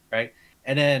 right?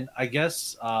 And then I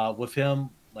guess with him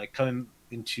like coming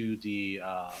into the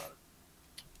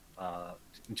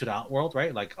outworld,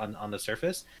 right? Like on the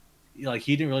surface, like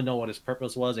he didn't really know what his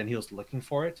purpose was, and he was looking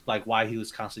for it, like why he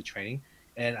was constantly training.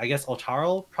 And I guess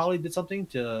Otaro probably did something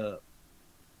to,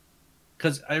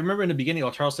 because I remember in the beginning,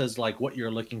 Otaro says like what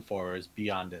you're looking for is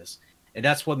beyond this, and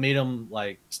that's what made him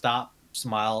like stop,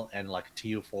 smile, and like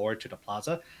continue forward to the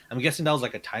plaza. I'm guessing that was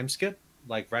like a time skip,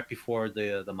 like right before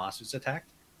the monsters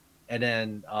attacked, and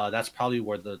then that's probably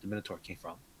where the Minotaur came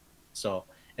from. So,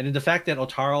 and then the fact that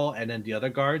Otaro and then the other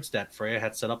guards that Freya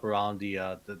had set up around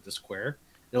the square,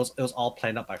 it was all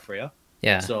planned up by Freya.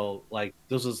 Yeah. So like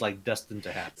this was like destined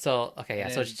to happen. So okay, yeah.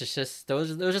 So And- it's just there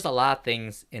was just a lot of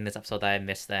things in this episode that I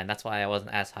missed. Then that's why I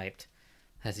wasn't as hyped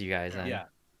as you guys. Then. Yeah.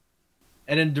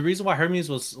 And then the reason why Hermes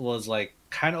was like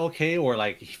kind of okay, or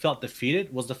like he felt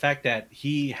defeated, was the fact that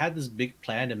he had this big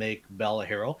plan to make Belle a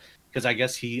hero, because I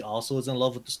guess he also is in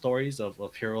love with the stories of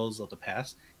heroes of the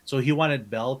past. So he wanted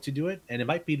Belle to do it, and it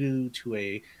might be due to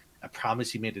a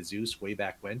promise he made to Zeus way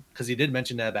back when, because he did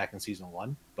mention that back in season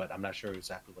 1, but I'm not sure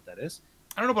exactly what that is.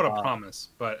 I don't know about a promise,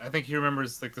 but I think he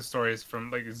remembers like the stories from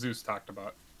like Zeus talked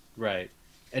about. Right.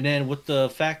 And then with the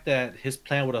fact that his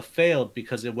plan would have failed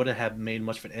because it wouldn't have made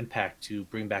much of an impact to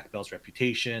bring back Belle's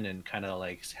reputation and kind of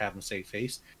like have him save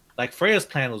face. Like Freya's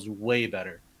plan was way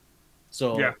better.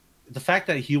 So Yeah. the fact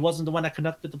that he wasn't the one that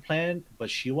conducted the plan, but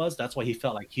she was, that's why he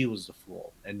felt like he was the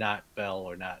fool and not Belle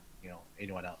or not,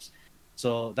 anyone else.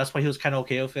 So that's why he was kind of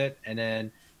okay with it. And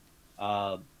then,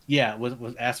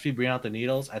 with Aspie bringing out the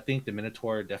needles, I think the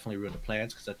Minotaur definitely ruined the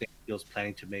plans, because I think he was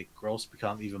planning to make Gross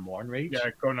become even more enraged. Yeah,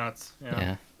 go nuts.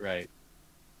 Yeah. Right.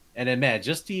 And then man,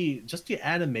 just the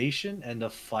animation and the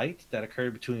fight that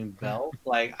occurred between Belle,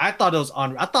 like I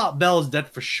thought Belle was dead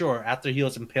for sure after he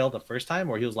was impaled the first time,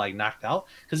 or he was like knocked out.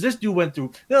 Because this dude went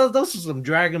through those was some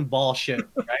Dragon Ball shit,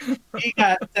 right? He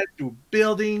got sent through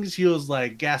buildings, he was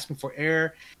like gasping for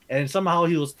air, and somehow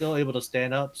he was still able to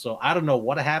stand up. So I don't know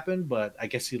what happened, but I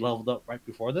guess he leveled up right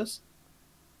before this.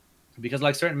 Because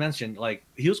like Certain mentioned, like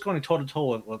he was going toe to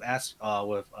toe with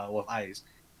Ice,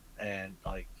 and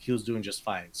like he was doing just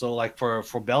fine. So like for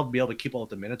Belle to be able to keep up with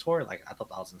the Minotaur, like I thought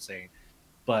that was insane.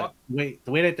 But the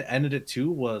way that they ended it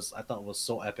too was I thought was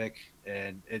so epic,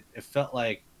 and it felt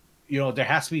like, there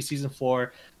has to be season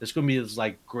 4. There's going to be this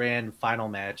like grand final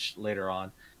match later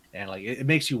on, and like it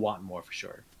makes you want more for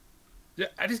sure. Yeah,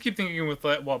 I just keep thinking with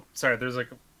like, well, sorry, there's like,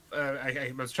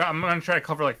 I'm gonna try to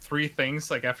cover like 3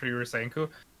 things like after you were saying, Ku,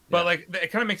 but like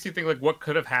it kind of makes you think like what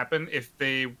could have happened if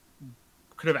they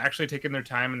could have actually taken their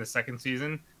time in the second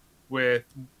season with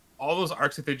all those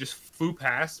arcs that they just flew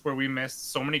past where we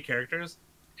missed so many characters,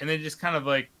 and they just kind of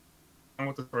like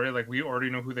with the story like we already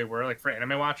know who they were, like for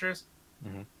anime watchers,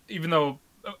 even though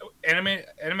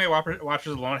anime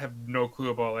watchers alone have no clue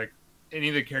about like any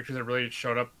of the characters that really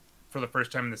showed up for the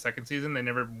first time in the second season. They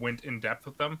never went in depth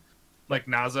with them, like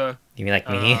Naza. You mean like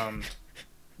me?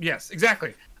 Yes,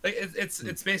 exactly. Like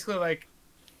it's basically like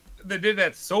they did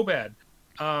that so bad,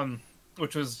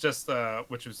 which was just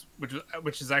which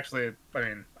is actually, I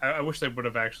mean, I wish they would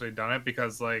have actually done it,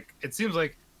 because like it seems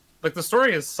like the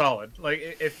story is solid.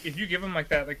 Like if you give them like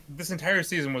that, like this entire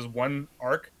season was one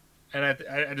arc, and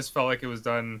I just felt like it was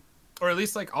done, or at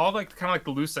least like all like kind of like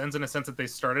the loose ends in a sense that they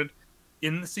started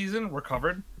in the season were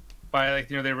covered by like,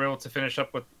 they were able to finish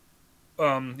up with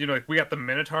like we got the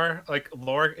Minotaur like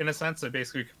lore in a sense, so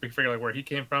basically we figure like where he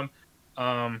came from.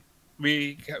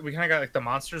 We kind of got like the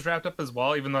monsters wrapped up as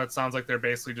well, even though it sounds like they're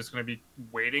basically just going to be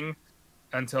waiting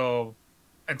until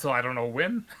I don't know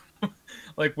when,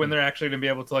 like when they're actually going to be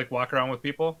able to like walk around with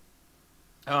people.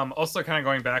 Also kind of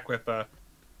going back with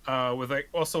like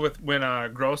also with when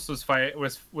Gross was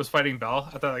fighting Bell,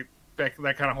 I thought like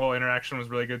that kind of whole interaction was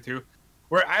really good too.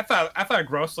 Where I thought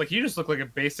Gross, like he just looked like a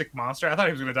basic monster. I thought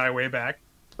he was gonna die way back,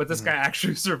 but this guy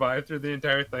actually survived through the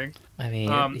entire thing. I mean,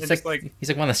 he's like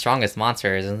one of the strongest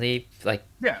monsters, isn't he? Like,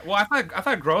 yeah. Well, I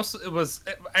thought Gross. It was.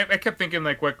 I kept thinking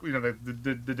like what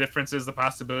the differences, the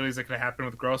possibilities that could happen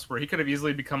with Gross, where he could have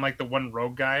easily become like the one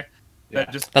rogue guy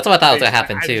that just. That's what I thought was gonna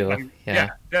happen too.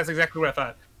 Yeah, that's exactly what I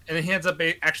thought. And then he ends up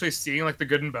actually seeing like the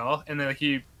good in Bell, and then like,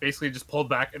 he basically just pulled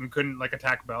back and couldn't like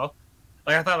attack Bell.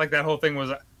 Like I thought like that whole thing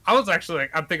was. I was actually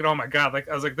like, I'm thinking, oh my god, like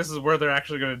I was like, this is where they're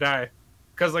actually gonna die,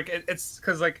 because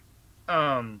like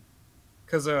Hermes'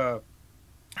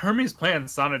 plan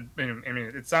sounded, I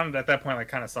mean, it sounded at that point like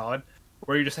kind of solid,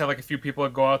 where you just have like a few people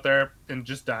that go out there and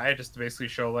just die, just to basically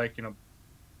show like,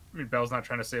 I mean, Bell's not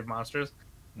trying to save monsters,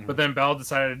 but then Bell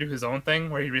decided to do his own thing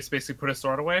where he just basically put his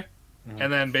sword away,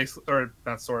 and then basically, or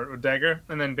not sword, or dagger,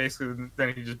 and then basically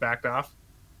then he just backed off,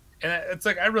 and it's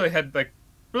like I really had like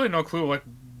really no clue like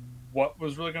what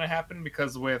was really going to happen,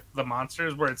 because with the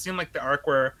monsters, where it seemed like the arc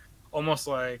where almost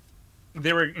like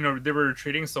they were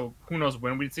retreating, so who knows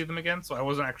when we'd see them again, so I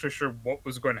wasn't actually sure what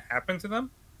was going to happen to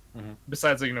them,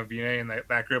 besides like Vinay and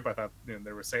that group. I thought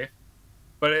they were safe,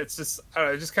 but it's just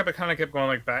it just kept going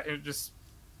like back. It just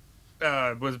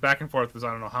was back and forth with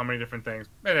I don't know how many different things,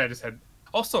 and I just had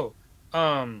also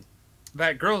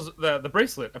that girl's the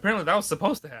bracelet. Apparently, that was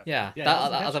supposed to happen. Yeah.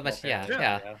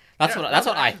 That's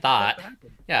what I thought.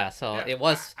 Yeah. So it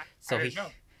was. So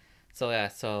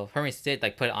Hermes did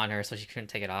like put it on her, so she couldn't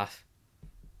take it off.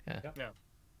 Yeah.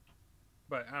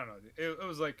 But I don't know. It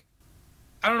was like,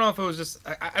 I don't know if it was just.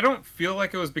 I don't feel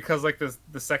like it was because like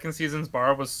the second season's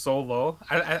bar was so low.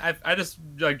 I just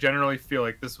like generally feel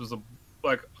like this was a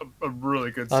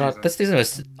really good season. This season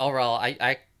was overall.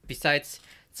 I besides.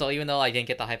 So even though I didn't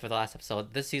get the hype of the last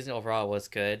episode, this season overall was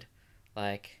good.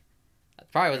 Like,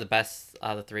 probably was the best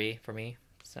out of the 3 for me.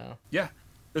 So yeah,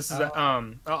 this is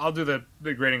I'll do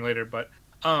the grading later, but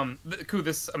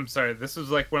this I'm sorry, this was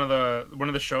like one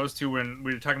of the shows too when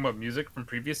we were talking about music from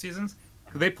previous seasons.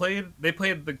 They played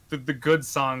the good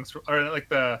songs, or like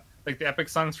the epic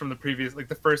songs from the previous, like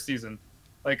the first season,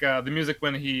 like the music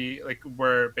when he like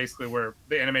where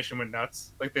the animation went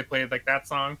nuts. Like they played like that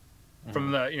song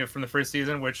from the first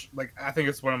season, which like I think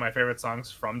it's one of my favorite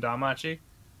songs from Danmachi.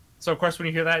 So of course when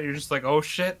you hear that, you're just like, oh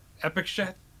shit, epic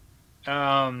shit.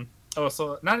 So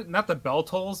not the bell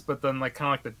tolls, but then like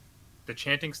kind of like the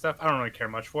chanting stuff. I don't really care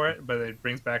much for it, but it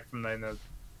brings back from the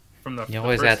you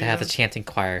always have to have the chanting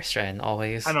choir, Stratton,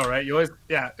 always. I know, right? You always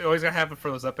gotta have it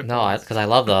for those epic. No, because I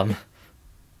love them.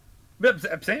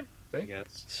 Same. I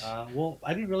guess. Well,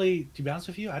 I didn't really, to be honest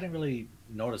with you, I didn't really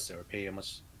notice it or pay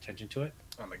much attention to it.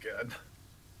 Oh my god.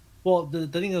 Well, the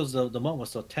thing is, the moment was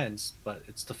so tense, but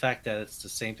it's the fact that it's the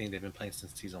same thing they've been playing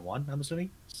since season 1. I'm assuming.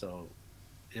 So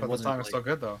it wasn't. The song is so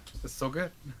good, though. It's so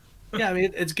good. Yeah, I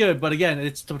mean it's good, but again,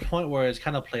 it's to the point where it's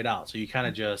kind of played out. So you kind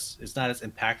of it's not as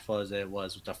impactful as it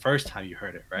was the first time you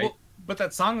heard it, right? Well, but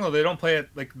that song though, they don't play it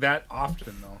like that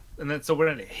often though, and then so when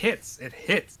it hits, it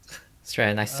hits.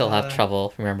 Stratton, I still have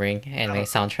trouble remembering anime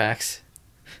soundtracks.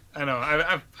 I know.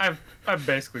 I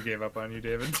basically gave up on you,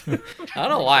 David. I don't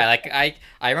know why. Like I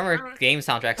remember game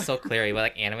soundtracks so clearly, but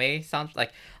like anime sounds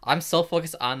like I'm so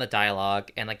focused on the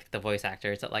dialogue and like the voice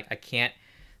actors that like I can't.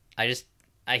 I just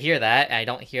I hear that and I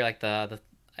don't hear like the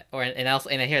or and also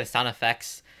and I hear the sound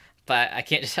effects, but I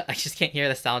can't just I just can't hear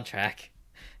the soundtrack.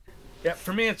 Yeah,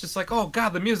 for me, it's just like, oh god,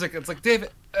 the music. It's like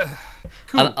David.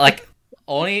 Cool. Like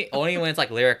only when it's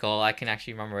like lyrical I can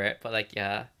actually remember it, but like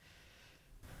yeah.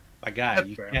 My guy, That's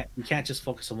you fair. can't just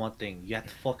focus on one thing. You have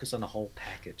to focus on the whole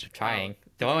package. Trying.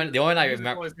 The only one I Music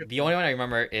remember always gets the only one I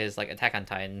remember is like Attack on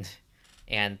Titan,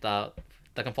 and the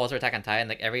composer of Attack on Titan.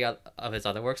 Like every of his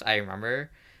other works I remember,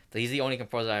 but he's the only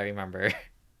composer I remember.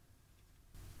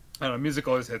 I don't know. Music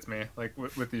always hits me like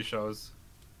with these shows.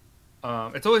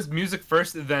 It's always music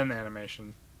first, then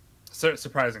animation.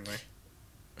 Surprisingly.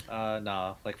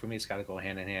 No, like for me, it's got to go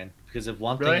hand in hand because if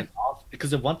one Really?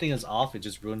 thing is off, it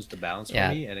just ruins the balance Yeah.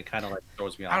 for me, and it kind of like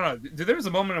throws me off. I don't know. Dude, there was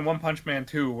a moment in One Punch Man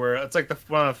 2 where it's like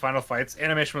one of the final fights.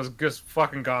 Animation was just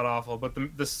fucking god awful, but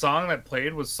the song that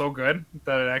played was so good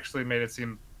that it actually made it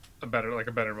seem a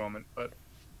better moment. But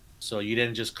So you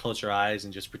didn't just close your eyes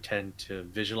and just pretend to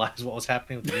visualize what was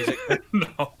happening with the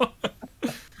music. no,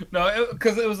 no,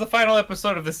 because it was the final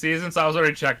episode of the season, so I was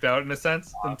already checked out in a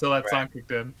sense until that song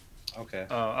kicked in. Okay,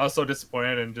 I was so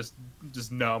disappointed and just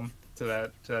numb to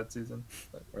that season.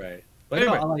 But right. But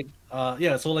Anyway. no, like,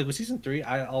 yeah. So like with season 3,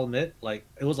 I'll admit, like,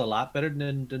 it was a lot better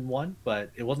than 1, but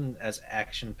it wasn't as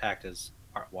action packed as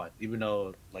part 1. Even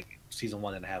though like season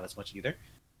 1 didn't have as much either.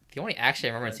 The only action I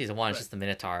remember in Right, season 1 is right. just the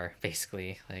Minotaur,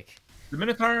 basically. Like The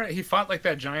Minotaur, he fought like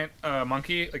that giant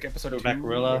monkey, like episode Silverback 2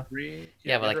 gorilla. or 3.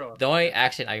 yeah, but like gorilla. the only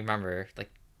action I remember like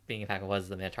being impactful was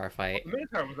the Minotaur fight. The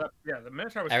Minotaur was up. Yeah, the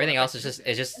Minotaur was. Everything fun. else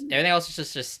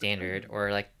is just standard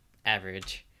or like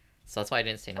average. So that's why it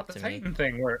didn't stand But up the to me. Titan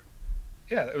thing, where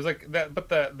yeah, it was like that. But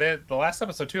the last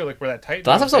episode too, like where that Titan.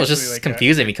 The last episode was basically, just like,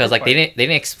 confusing because like fight. they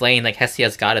didn't explain like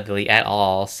Hestia's god ability at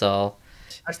all. So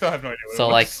I still have no idea. What so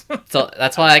it like was. so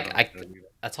that's why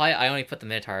that's why I only put the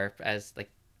Minotaur as like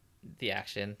the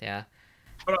action. Yeah.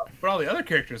 but all the other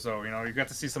characters though, you got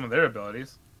to see some of their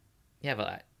abilities. Yeah,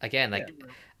 but again, like,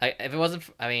 if it wasn't,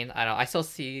 I mean, I don't know. I still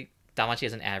see Danmachi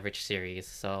as an average series,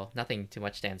 so nothing too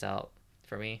much stands out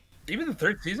for me. Even the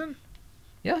third season.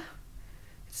 Yeah,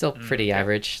 it's still pretty okay.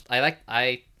 average.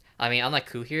 I mean, unlike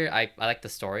Ku here, I like the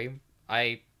story.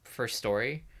 I prefer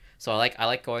story, so I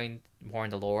like going more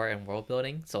into lore and world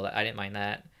building. So I didn't mind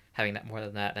that having that more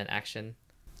than that than action.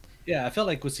 Yeah, I felt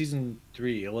like with season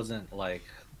 3, it wasn't like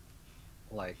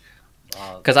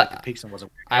 'Cause the pacing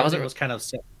wasn't. I wasn't- It was kind of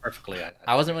set perfectly.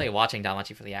 I wasn't really watching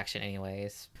Danmachi for the action,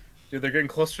 anyways. Dude, they're getting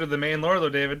closer to the main lore though,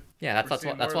 David. Yeah, We're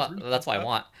seeing that's more what roots that's what I and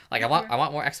want. Like I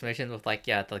want more explanations with like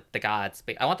the gods.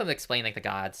 I want them to explain like the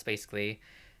gods basically,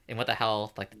 and what the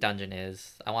hell like the dungeon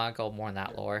is. I want to go more in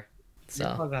that lore. You're So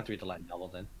probably gonna have to read the light novel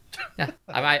then. yeah,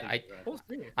 I We'll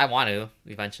see. I want to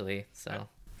eventually. So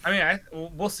I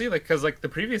mean, we'll see. Like, because like the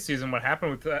previous season, what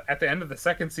happened with at the end of the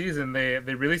second season, they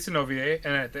released an OVA,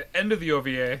 and at the end of the OVA,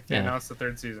 they Yeah. announced the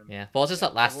third season. yeah. Well, it's just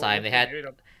that last We'll- time they had. maybe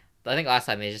it'll- I think last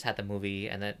time they just had the movie,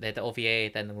 and then they had the OVA,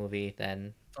 then the movie,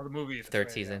 then Oh, the movie. that's third right,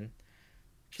 yeah. season.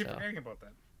 Keep So. forgetting about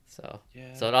that. So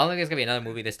Yeah. so I don't think there's gonna be another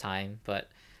movie this time, but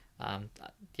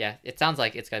yeah, it sounds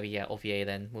like it's gonna be OVA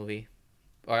then movie,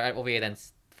 or OVA then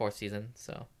fourth season.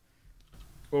 So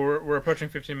Well, we're approaching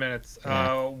 15 minutes.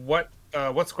 Yeah. What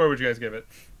score would you guys give it?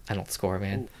 I don't score,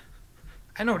 man. Ooh.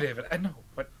 I know, David. I know,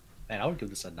 but Man, I would give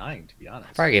this a 9 to be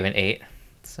honest. Probably gave it an 8.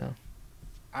 So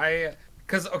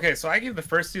so I gave the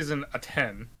first season a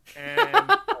 10, and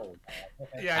Oh,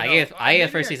 okay. yeah, I know. gave So I gave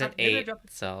maybe first I season dropped- maybe I 8,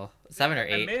 dropped- so 7 or I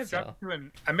may 8. have So dropped it to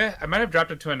an. I might have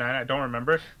dropped it to a 9. I don't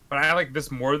remember, but I like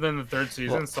this more than the third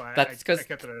season. Well, So that's I 'cause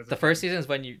kept it as a the first 10. season is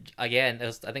when you again it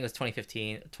was I think it was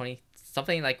 2015, 20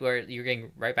 something like where you're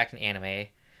getting right back in anime.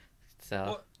 So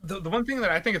Well, the one thing that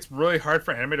I think it's really hard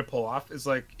for anime to pull off is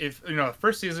like if the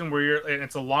first season where you're and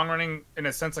it's a long running in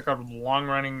a sense like a long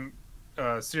running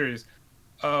series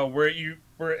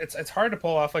where it's hard to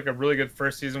pull off like a really good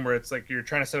first season where it's like you're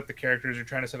trying to set up the characters, you're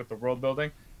trying to set up the world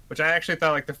building, which I actually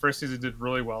thought like the first season did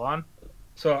really well on.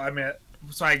 So I mean,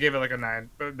 so I gave it like a 9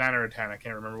 or a 10. I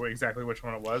can't remember exactly which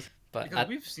one it was. but Because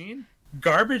we've seen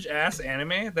garbage ass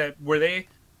anime where they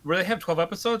have 12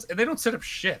 episodes and they don't set up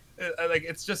shit. Like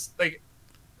it's just like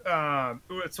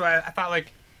so I thought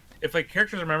like if like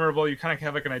characters are memorable, you kind of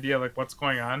have like an idea of like what's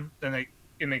going on, and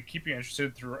they keep you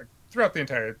interested throughout the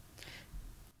entire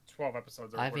 12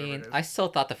 episodes. Or I whatever mean it is. I still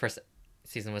thought the first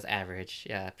season was average.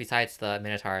 Yeah, besides the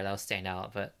Minotaur that was standing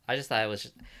out, but I just thought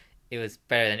it was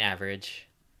better than average.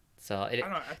 So I don't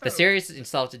know, I thought the series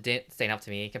itself didn't stand up to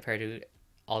me compared to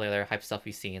all the other hype stuff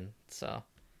we've seen. So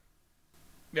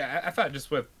Yeah, I thought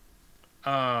just with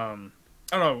I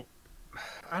don't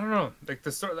know. Like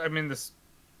the story. I mean, this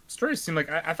story seemed like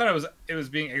I thought it was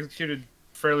being executed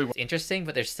fairly well. It's interesting,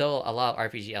 but there's still a lot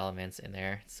of RPG elements in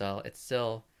there, so it's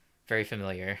still very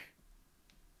familiar.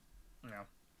 Yeah,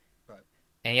 but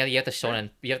And you have the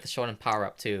shonen power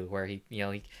up too, where he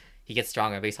gets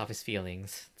stronger based off his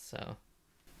feelings. So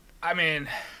I mean,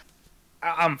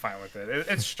 I'm fine with it.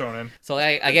 It's shonen. so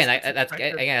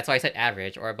that's why I said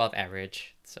average or above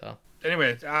average. So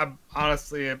Anyway, I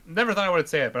honestly never thought I would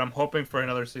say it, but I'm hoping for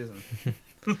another season.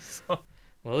 So,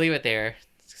 we'll leave it there.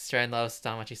 Stern loves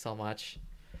Danmachi so much.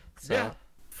 So, yeah,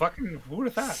 fucking who would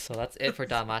have thought? So that's it for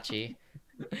Danmachi.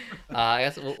 I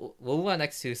guess we'll move on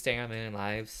next to Staying on a Million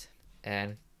Lives,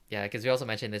 and yeah, because we also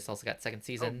mentioned this also got second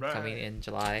season coming in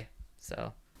July.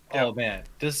 So Oh man,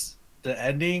 the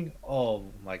ending. Oh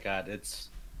my god,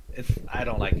 it's I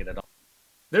don't like it at all.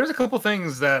 There's a couple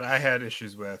things that I had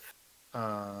issues with,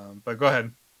 but go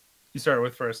ahead. You started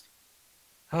with first.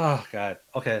 Oh god.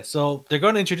 Okay, so they're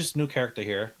going to introduce a new character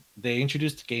here. They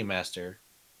introduced the Game Master,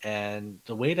 and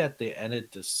the way that they ended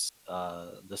this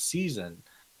the season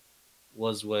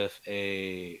was with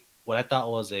what I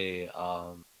thought was a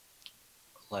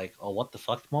like a what the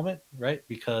fuck moment, right?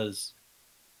 Because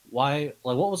why,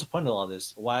 like, what was the point of all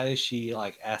this? Why is she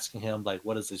like asking him like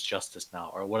what is his justice now,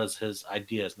 or what is his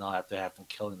ideas now after having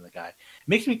killing the guy? It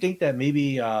makes me think that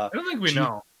maybe I don't think we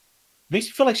know. makes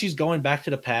me feel like she's going back to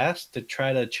the past to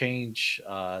try to change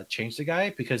the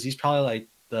guy, because he's probably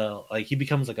like he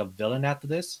becomes like a villain after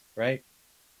this, right?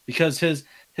 Because his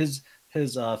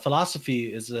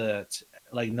philosophy is that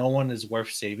like no one is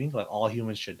worth saving, like all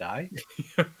humans should die.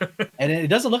 And it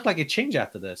doesn't look like it changed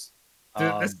after this.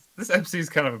 Dude, this MC is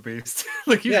kind of a beast.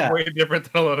 Like he's way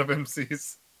different than a lot of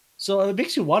MCs. So it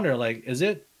makes you wonder, like, is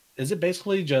it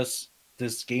basically just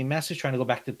this game master trying to go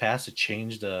back to the past to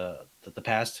change the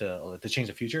past to change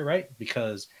the future, right?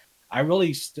 Because I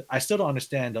still don't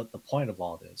understand the point of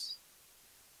all this.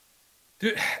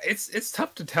 Dude, it's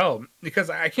tough to tell because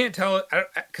I can't tell.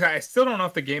 Because I still don't know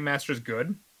if the game master is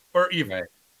good or evil. Right.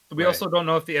 We also don't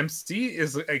know if the MC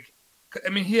is like. I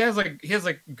mean, he has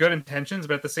good intentions,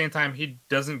 but at the same time, he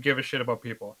doesn't give a shit about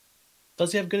people.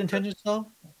 Does he have good intentions though?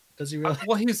 Does he really?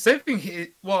 Well, he's saving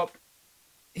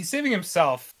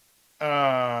himself.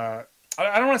 I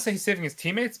don't want to say he's saving his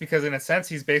teammates because, in a sense,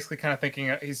 he's basically kind of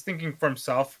thinking for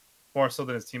himself more so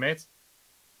than his teammates.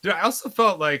 Dude, I also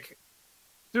felt like,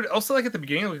 at the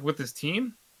beginning, like, with his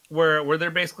team, where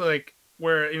they're basically like,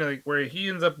 where he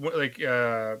ends up like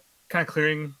kind of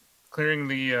clearing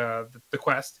the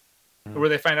quest, where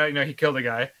they find out he killed a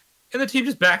guy, and the team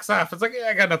just backs off. It's like,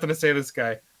 I got nothing to say to this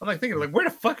guy. I'm like thinking, like, where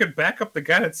the fucking back up the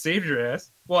guy that saved your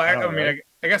ass? Well, I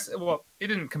guess, well, it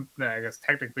didn't. I guess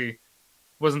technically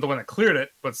wasn't the one that cleared it,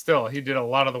 but still, he did a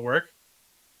lot of the work.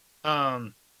 So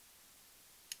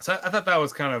I thought that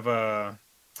was kind of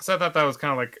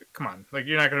like, come on, like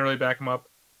you're not gonna really back him up.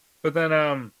 But then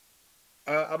I'm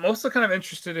also kind of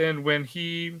interested in when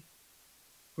he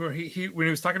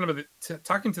was talking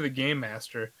to the game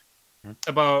master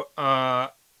about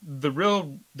the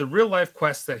real life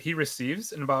quests that he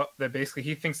receives, and about that basically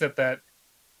he thinks that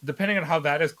depending on how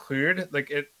that is cleared, like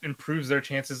it improves their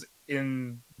chances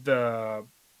in the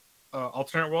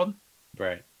alternate world.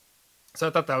 Right. So I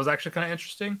thought that was actually kind of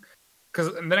interesting.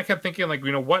 And then I kept thinking, like,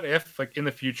 what if, like, in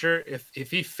the future, if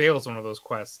he fails one of those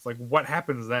quests, like, what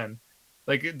happens then?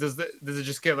 Like, does it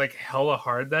just get like hella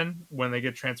hard then when they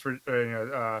get transferred,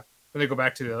 or, when they go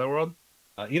back to the other world?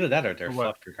 Either that or they're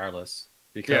fucked regardless.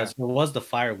 Because it was the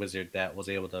fire wizard that was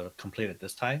able to complete it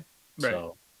this time. Right.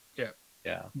 So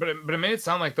yeah. But it made it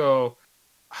sound like, though,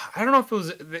 I don't know if it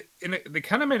was. They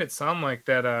kind of made it sound like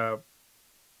that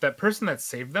that person that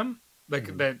saved them.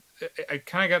 Like that, I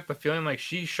kind of got the feeling like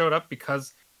she showed up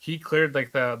because he cleared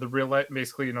like the real life,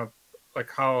 basically, like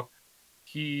how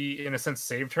he in a sense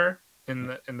saved her in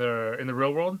the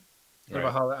real world. Right.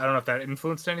 About how, I don't know if that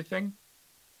influenced anything.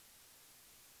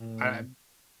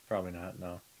 Probably not.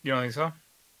 No. You don't think so?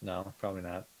 No, probably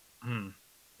not.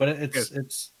 But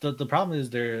it's the problem is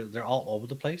they're all over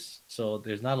the place. So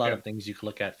there's not a lot of things you can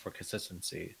look at for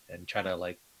consistency and try to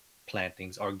like plan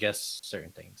things or guess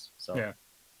certain things. So yeah.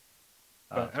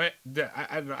 But I mean,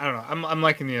 I don't know. I'm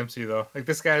liking the MC though. Like,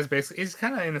 this guy is basically, he's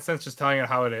kind of in a sense just telling it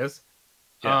how it is.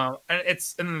 Yeah.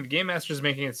 And the game master is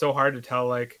making it so hard to tell,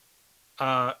 like,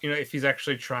 if he's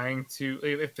actually trying to,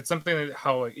 if it's something that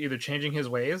how like, either changing his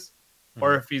ways,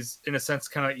 or if he's in a sense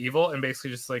kind of evil and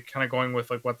basically just like kind of going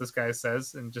with like what this guy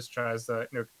says and just tries to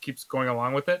keeps going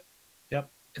along with it.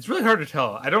 Yep. It's really hard to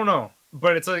tell. I don't know,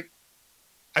 but it's like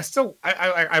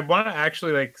I want to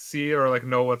actually like see or like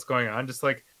know what's going on. Just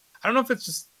like, I don't know if it's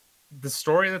just the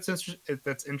story that's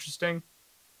interesting.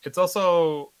 It's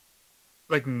also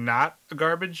like not a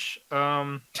garbage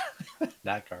Not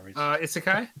garbage.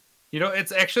 isekai.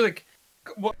 It's actually like,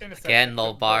 well, in a sense, Again,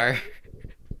 low bar.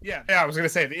 Yeah, I was gonna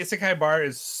say the isekai bar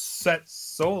is set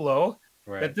so low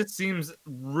Right. that this seems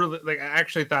really like I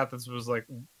actually thought this was like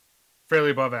fairly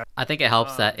above average. I think it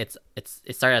helps that it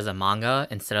started as a manga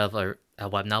instead of a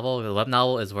web novel. The web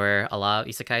novel is where a lot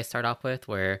of isekai start off with,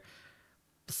 where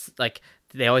like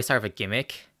they always start with a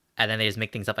gimmick and then they just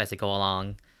make things up as they go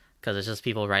along, because it's just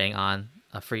people writing on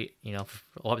a free, a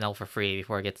web novel for free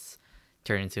before it gets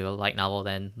turned into a light novel,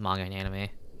 then manga and anime.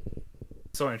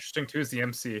 So interesting too is the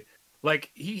MC. Like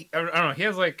I don't know, he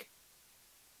has like,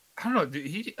 I don't know,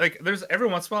 he like there's every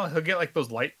once in a while he'll get like those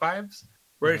light vibes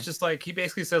where it's just like he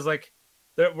basically says like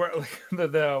where like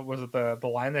the was it the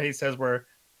line that he says where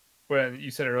when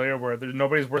you said earlier where there's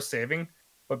nobody's worth saving,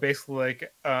 but basically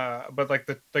like but like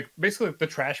basically the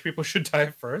trash people should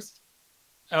die first.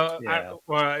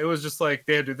 It was just like,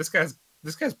 damn, dude, this guy's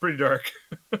pretty dark.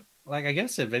 Like, I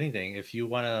guess if anything, if you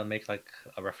want to make like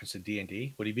a reference to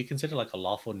D&D, would he be considered like a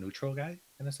lawful neutral guy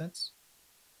in a sense?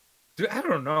 Dude, I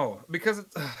don't know, because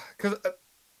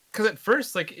at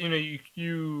first, like,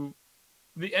 you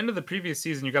the end of the previous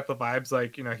season, you got the vibes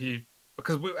like,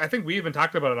 I think we even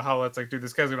talked about it, how it's like, dude,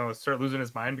 this guy's gonna start losing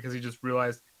his mind because he just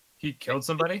realized he killed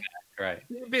somebody. Right.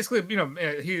 Basically,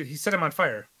 he set him on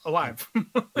fire alive.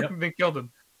 Yep. They killed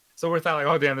him. So we thought like,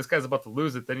 oh damn, this guy's about to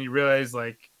lose it. Then you realize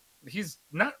like he's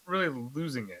not really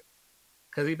losing it,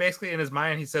 because he basically in his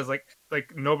mind he says like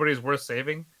nobody's worth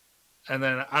saving, and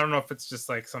then I don't know if it's just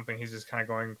like something he's just kind of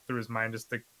going through his mind just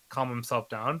to calm himself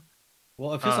down.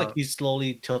 Well, it feels like he's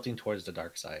slowly tilting towards the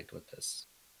dark side with this.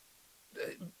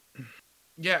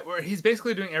 Yeah, where he's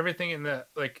basically doing everything in the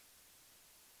like,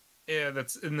 yeah,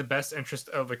 that's in the best interest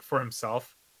of like for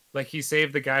himself. Like he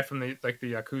saved the guy from the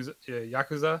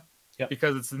Yakuza, Yep.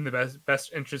 because it's in the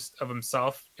best interest of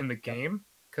himself in the game.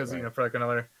 Because for like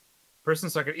another person,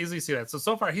 so I could easily see that.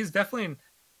 So far, he's definitely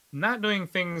not doing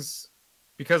things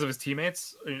because of his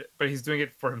teammates, but he's doing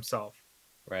it for himself.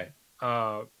 Right.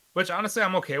 Which honestly,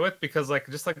 I'm okay with, because like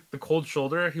just like the cold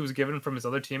shoulder he was given from his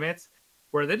other teammates,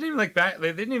 where they didn't even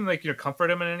they didn't even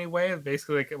comfort him in any way.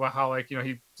 Basically, like how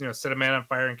he set a man on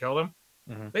fire and killed him.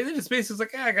 Mm-hmm. They just basically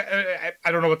like,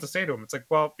 I don't know what to say to him. It's like,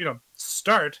 well,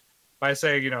 start by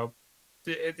saying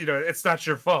it's not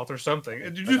your fault or something.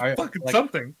 You do fucking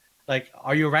something. Like,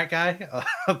 are you a rat guy?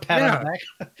 Pat on the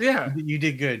back. Yeah, you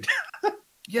did good.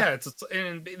 Yeah,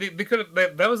 and they could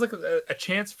have, that was like a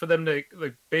chance for them to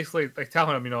like basically like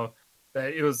tell him,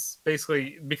 that it was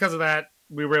basically because of that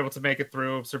we were able to make it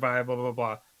through, survive, blah blah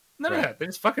blah. None of that. They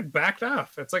just fucking backed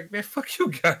off. It's like, man, fuck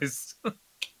you guys.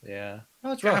 Yeah,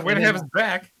 that's rough. Way to have his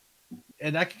back.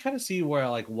 And I can kind of see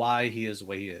why he is the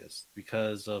way he is,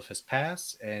 because of his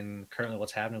past and currently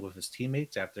what's happening with his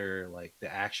teammates after like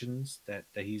the actions that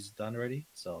he's done already.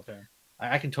 So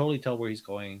I can totally tell where he's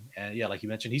going. And yeah, like you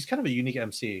mentioned, he's kind of a unique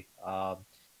MC.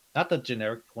 Not the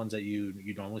generic ones that you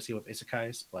normally see with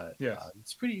isekais, but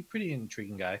it's pretty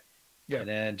intriguing guy. Yeah. And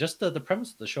then just the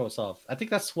premise of the show itself, I think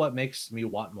that's what makes me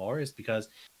want more, is because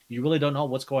you really don't know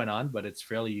what's going on, but it's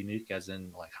fairly unique, as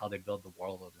in like how they build the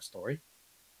world of the story.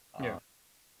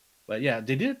 But yeah,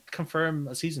 they did confirm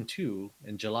a season 2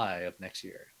 in July of next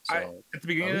year. So at the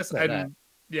beginning of this, at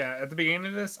the beginning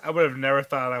of this, I would have never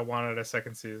thought I wanted a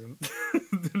second season.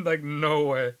 Like, no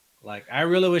way. Like, I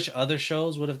really wish other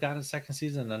shows would have gotten a second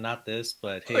season and not this.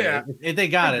 But hey, if they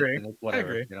got it, then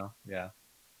whatever. It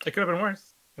could have been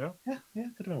worse. Yeah,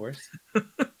 could have been worse.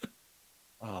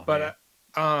 But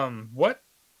what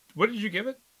did you give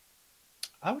it?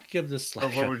 I would give this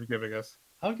like. Or what would you give it, I guess?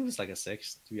 I would give this like a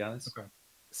 6, to be honest. Okay.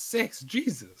 6,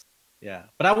 Jesus. Yeah,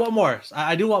 but I want more.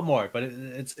 I do want more, but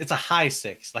it's a high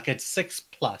 6, like it's 6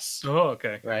 plus. Oh,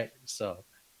 okay. Right. So,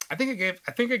 I think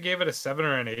I gave it a 7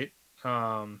 or an 8.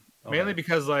 Mainly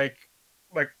because like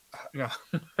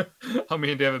how me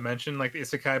and David mentioned, like the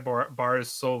isekai bar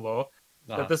is so low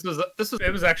that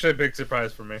it was actually a big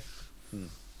surprise for me.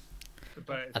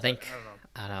 But I don't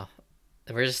know.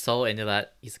 We're just so into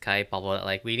that isekai bubble that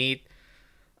like we need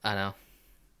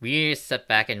to step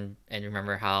back and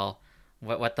remember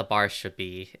what the bar should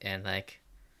be, and like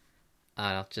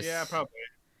I don't know, probably.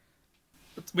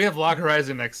 We have Log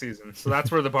Horizon next season, so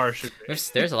that's where the bar should be.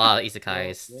 There's a lot of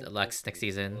isekais next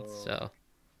season, so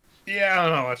yeah,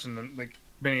 I'm not watching them, like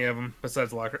many of them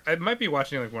besides Log. I might be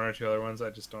watching like 1 or 2 other ones.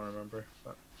 I just don't remember.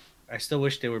 But I still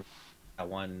wish they were that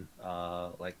one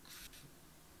like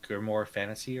Grimoire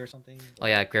Fantasy or something. Oh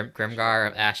yeah, Grimgar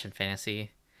of Ash and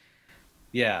Fantasy.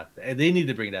 Yeah, they need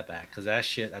to bring that back, because that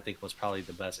shit I think was probably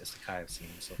the best isekai I've seen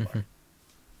so far.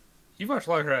 You've watched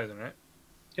Log Horizon, right?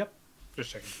 Yep.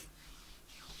 Just checking.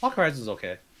 Log Horizon's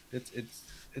okay.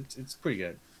 It's pretty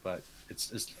good, but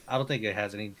it's I don't think it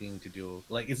has anything to do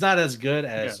like it's not as good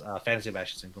as Fantasy of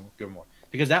Ashes and Gilmore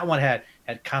because that one had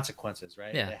consequences,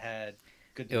 right? Yeah. It had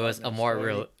good. It was development of more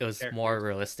story, real. It was characters. more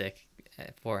realistic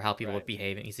for how people Right. would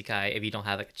behave in Isekai if you don't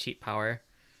have like a cheap power.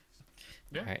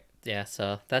 Yeah. All right. Yeah.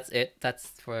 So that's it. That's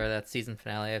for that season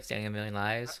finale of Standing a Million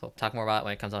Lives. We'll talk more about it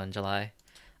when it comes out in July.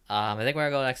 I think we're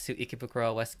gonna go next to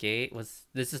Ikebukuro Westgate.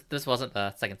 This wasn't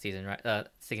the second season, right?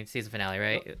 Second season finale,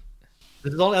 right?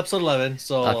 This is only episode 11,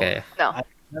 so Okay. No.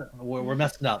 we're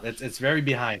messing up. It's very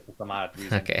behind for some odd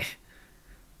reason. Okay.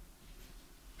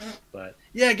 But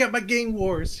yeah, I got my Game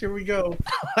Wars. Here we go.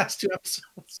 Last 2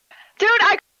 episodes. Dude,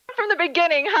 I from the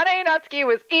beginning. Hane Natsuki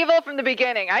was evil from the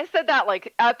beginning. I said that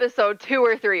like episode 2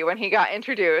 or 3 when he got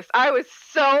introduced. I was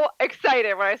so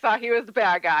excited when I saw he was the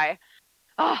bad guy.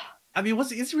 Oh. I mean,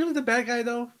 is he really the bad guy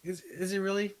though? Is he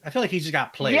really? I feel like he just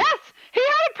got played. Yes, he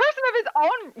had a person of his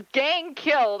own gang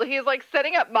killed. He's like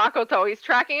setting up Makoto. He's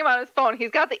tracking him on his phone.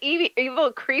 He's got the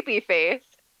evil, creepy face.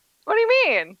 What do you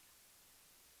mean?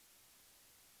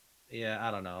 Yeah, I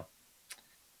don't know.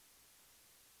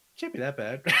 Can't be that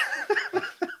bad.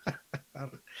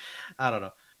 I don't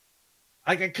know.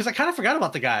 Because I kind of forgot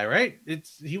about the guy, right?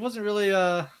 He wasn't really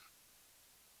I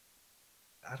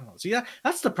don't know. So yeah,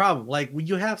 that's the problem. Like when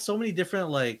you have so many different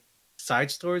like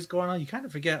side stories going on, you kind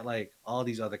of forget like all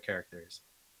these other characters.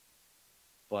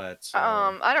 But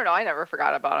I don't know. I never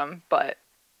forgot about him, but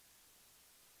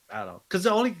I don't know. Because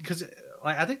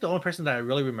like I think the only person that I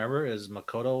really remember is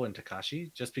Makoto and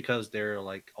Takashi, just because they're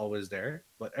like always there.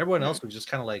 But everyone else was just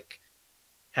kind of like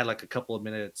had like a couple of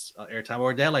minutes airtime,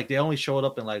 or they only showed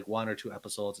up in like 1 or 2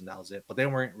 episodes and that was it. But they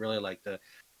weren't really like the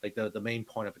main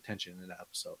point of attention in the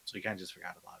episode, so you kind of just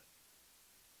forgot about it.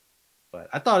 But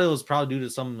I thought it was probably due to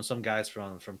some guys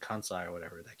from Kansai or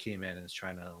whatever that came in and is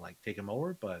trying to like take him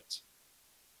over. But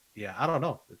yeah, I don't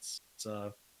know. It's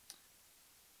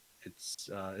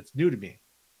new to me,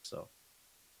 so.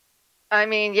 I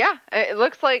mean, yeah, it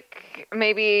looks like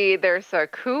maybe there's a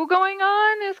coup going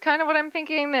on. Is kind of what I'm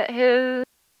thinking that his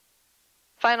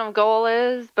final goal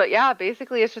is. But yeah,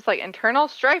 basically it's just like internal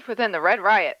strife within the Red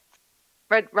Riot,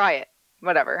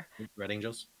 whatever. Red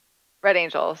Angels. Red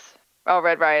Angels. Oh,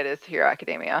 Red Riot is Hero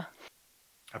Academia.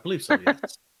 I believe so.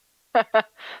 Yes.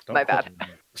 My bad.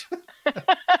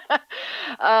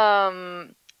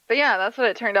 But yeah, that's what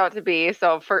it turned out to be.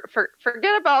 So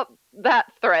forget about that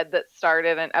thread that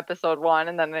started in episode 1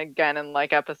 and then again in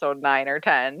like episode 9 or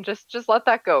 10. Just let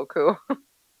that go, Ku.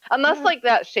 Unless like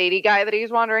that shady guy that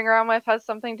he's wandering around with has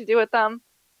something to do with them.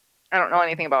 I don't know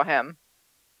anything about him.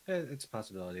 It's a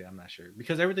possibility. I'm not sure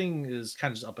because everything is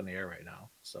kind of just up in the air right now.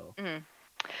 So. Mm-hmm.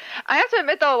 I have to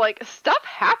admit though, like stuff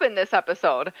happened this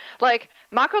episode. Like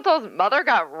Makoto's mother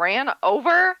got ran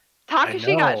over.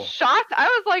 Takashi got shot. I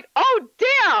was like, oh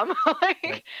damn!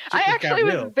 Like I actually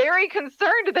was very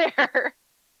concerned there.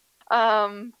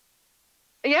 Yeah,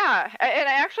 and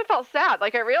I actually felt sad.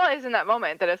 Like I realized in that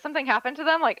moment that if something happened to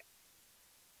them, like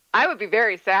I would be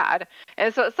very sad.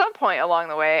 And so at some point along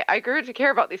the way, I grew to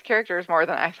care about these characters more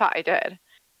than I thought I did.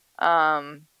 I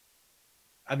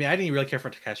mean, I didn't really care for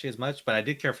Takashi as much, but I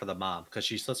did care for the mom because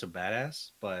she's such a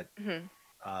badass. But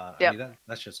I mean,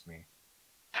 that's just me.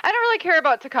 I don't really care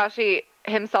about Takashi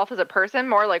himself as a person,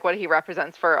 more like what he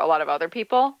represents for a lot of other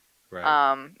people.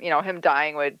 Right. You know, him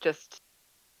dying would just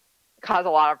cause a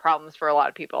lot of problems for a lot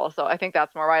of people. So I think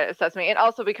that's more why it upsets me. And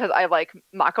also because I like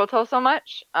Makoto so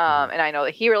much, and I know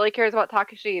that he really cares about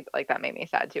Takashi, like that made me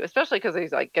sad too, especially because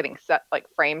he's like getting set, like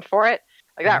framed for it.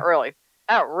 Like that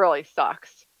really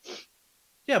sucks.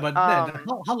 Yeah, but man,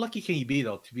 how lucky can you be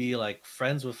though to be like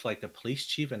friends with like the police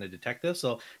chief and the detective?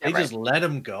 So they just let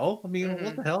him go. I mean,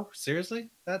 what the hell? Seriously,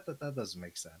 that doesn't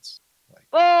make sense. Like,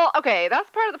 well, okay, that's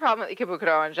part of the problem with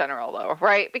Ikebukuro in general, though,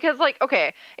 right? Because like,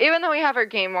 okay, even though we have our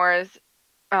gang wars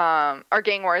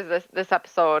this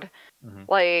episode,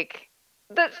 like.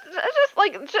 That's just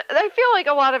like I feel like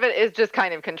a lot of it is just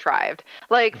kind of contrived.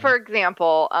 Like for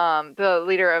example, the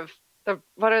leader of the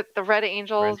Red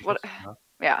Angels.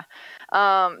 Yeah.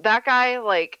 That guy,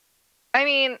 like, I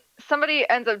mean, somebody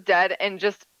ends up dead and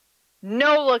just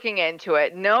no looking into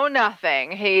it, no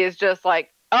nothing. He is just like,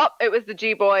 oh, it was the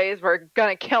G-Boys. We're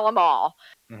gonna kill them all.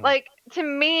 Like, to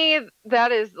me,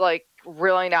 that is like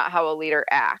really not how a leader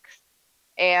acts.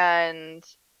 And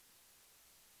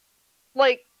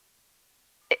like,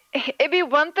 it'd be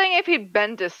one thing if he'd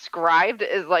been described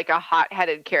as like a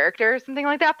hot-headed character or something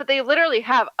like that, but they literally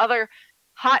have other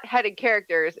hot-headed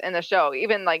characters in the show,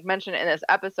 even like mentioned in this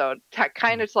episode,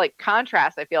 kind of like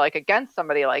contrast, I feel like, against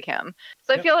somebody like him.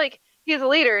 So I feel like he's a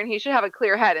leader and he should have a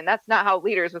clear head, and that's not how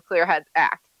leaders with clear heads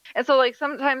act. And so like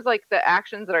sometimes like the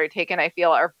actions that are taken, I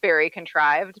feel, are very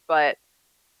contrived, but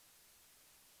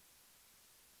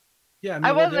Yeah, I I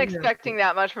mean, well, wasn't expecting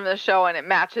that much from the show, and it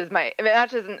matches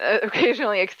and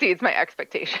occasionally exceeds my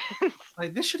expectations.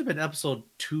 like this should have been episode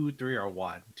 2, 3, or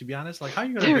 1. To be honest, like how are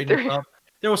you gonna 2, bring this 3. up?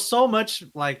 There was so much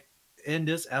like in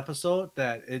this episode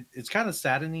that it's kind of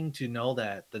saddening to know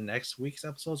that the next week's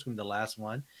episode is gonna be the last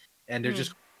one, and they're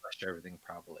just gonna rush everything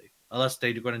probably, unless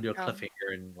they're going to do a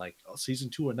cliffhanger and like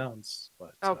season 2 announced.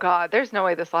 But oh god, there's no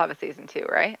way this will have a season 2,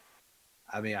 right?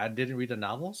 I mean, I didn't read the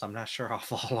novels. So I'm not sure how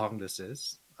long this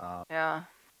is. Yeah.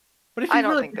 But if you I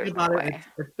don't really think think there's about no it, way.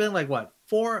 it's been like what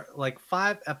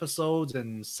 5 episodes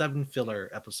and 7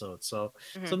 filler episodes. So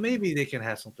so maybe they can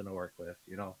have something to work with,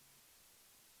 you know.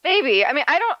 Maybe. I mean,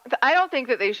 I don't think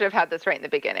that they should have had this right in the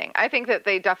beginning. I think that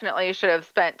they definitely should have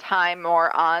spent time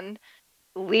more on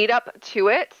lead up to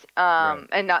it,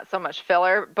 and not so much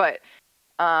filler. But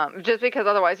just because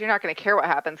otherwise you're not going to care what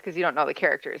happens because you don't know the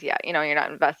characters yet. You know, you're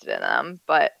not invested in them.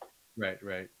 But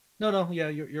Right. No, yeah,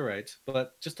 you're right.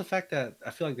 But just the fact that I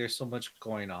feel like there's so much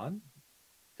going on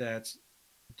that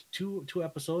two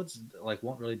episodes like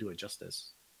won't really do it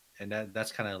justice, and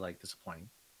that's kind of like disappointing.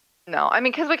 no, I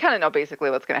mean, because we kind of know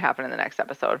basically what's going to happen in the next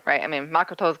episode, right? I mean,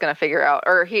 Makoto's going to figure out,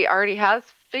 or he already has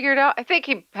figured out. I think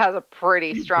he has a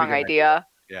pretty strong idea.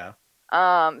 Yeah.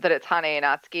 That it's Hane and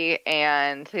Natsuki,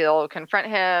 and he'll confront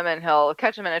him and he'll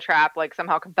catch him in a trap, like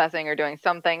somehow confessing or doing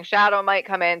something. Shadow might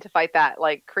come in to fight that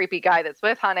like creepy guy that's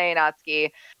with Hane and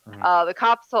Natsuki. The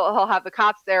cops, he'll have the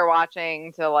cops there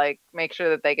watching to like make sure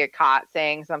that they get caught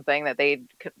saying something that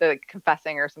they're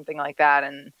confessing or something like that,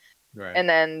 and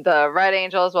then the Red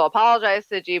Angels will apologize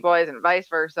to the G Boys and vice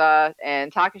versa,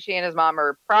 and Takashi and his mom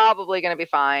are probably going to be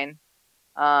fine.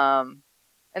 And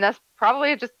that's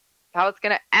probably just how it's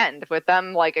going to end, with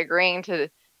them like agreeing to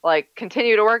like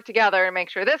continue to work together and make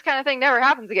sure this kind of thing never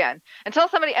happens again until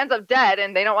somebody ends up dead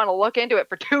and they don't want to look into it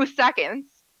for 2 seconds.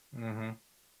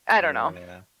 I don't know.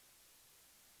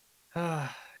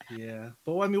 Yeah.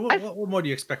 But I mean, what more do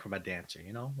you expect from a dancer?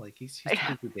 You know, like he's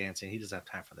too good dancing. He doesn't have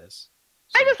time for this.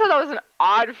 So. I just thought that was an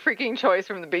odd freaking choice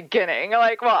from the beginning.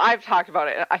 Like, well, I've talked about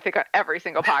it, I think, on every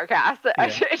single podcast.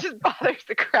 It just bothers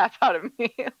the crap out of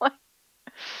me. Like,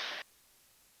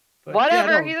 but,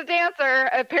 whatever, yeah, no. He's a dancer.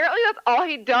 Apparently that's all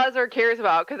he does or cares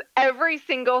about, because every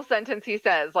single sentence he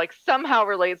says like somehow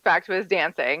relates back to his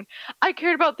dancing. I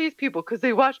cared about these people because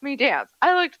they watched me dance.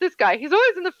 I liked this guy. He's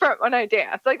always in the front when I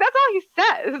dance. Like, that's all he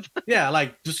says. Yeah,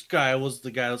 like this guy was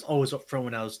the guy that was always up front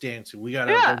when I was dancing. We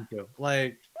gotta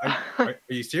like, are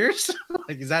you serious?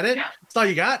 Like, is that it? That's all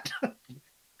you got?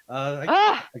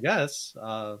 I guess.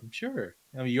 Sure.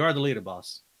 I mean, you are the leader,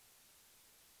 boss.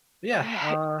 But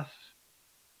yeah.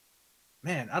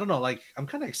 Man, I don't know. Like, I'm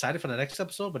kind of excited for the next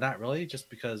episode, but not really, just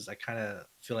because I kind of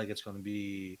feel like it's going to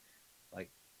be like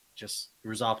just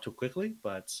resolved too quickly.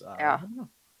 But I don't know.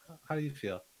 How do you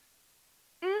feel?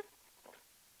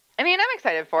 I mean, I'm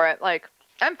excited for it. Like,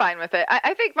 I'm fine with it.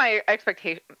 I think my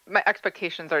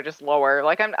expectations are just lower.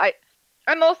 Like, I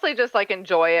mostly just like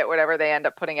enjoy it, whatever they end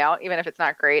up putting out, even if it's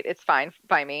not great. It's fine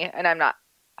by me, and I'm not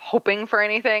hoping for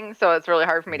anything, so it's really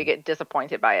hard for me to get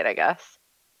disappointed by it, I guess.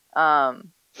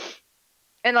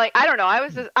 And like, I don't know,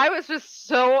 I was just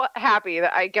so happy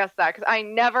that I guessed that, because I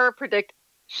never predict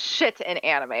shit in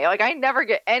anime. Like, I never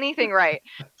get anything right.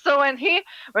 So when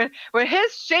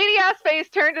his shady ass face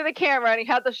turned to the camera and he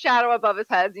had the shadow above his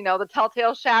head, you know, the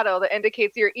telltale shadow that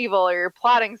indicates you're evil or you're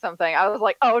plotting something, I was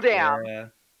like, oh damn.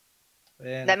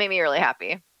 Yeah. That made me really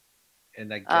happy.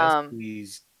 And I guess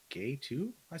he's gay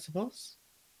too, I suppose.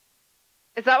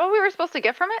 Is that what we were supposed to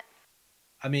get from it?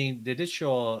 I mean, they did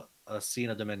show a scene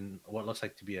of them in what looks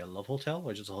like to be a love hotel,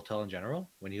 or just a hotel in general,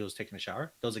 when he was taking a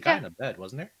shower. There was a guy in a bed,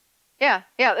 wasn't there? Yeah,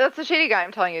 that's the shady guy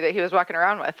I'm telling you that he was walking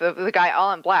around with. The guy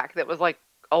all in black that was like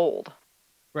old.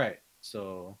 Right.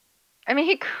 So. I mean,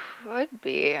 he could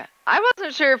be. I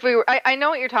wasn't sure if we were. I know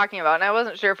what you're talking about, and I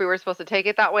wasn't sure if we were supposed to take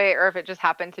it that way or if it just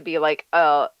happened to be like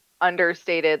a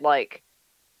understated, like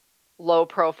low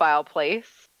profile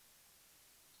place.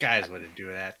 Guys wouldn't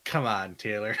do that. Come on,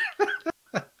 Taylor.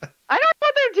 I don't know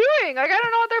what they're doing. Like, I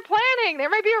don't know what they're planning. There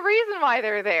might be a reason why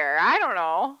they're there. I don't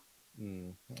know.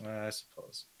 I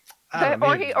suppose.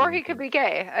 Or he could be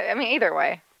gay. I mean, either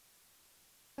way.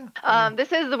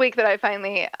 This is the week that I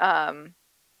finally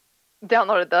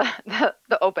downloaded the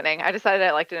opening. I decided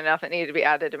I liked it enough. It needed to be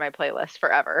added to my playlist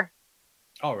forever.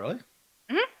 Oh, really?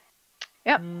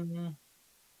 Yep.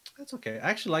 That's okay. I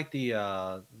actually like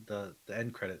the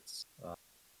end credits.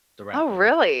 Oh,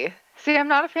 really? See, I'm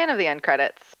not a fan of the end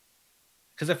credits.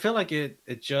 Because I feel like it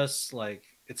just like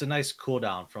it's a nice cool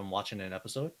down from watching an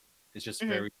episode. It's just Mhm.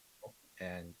 very cool.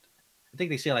 And I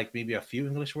think they say like maybe a few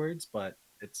English words, but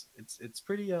it's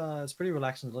pretty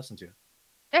relaxing to listen to.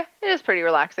 Yeah, it is pretty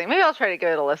relaxing. Maybe I'll try to give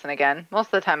it a listen again. Most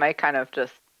of the time, I kind of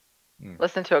just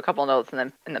listen to a couple notes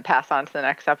and then pass on to the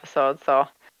next episode. So,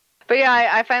 but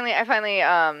yeah, I finally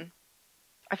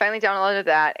downloaded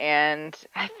that, and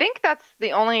I think that's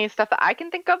the only stuff that I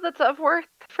can think of that's of worth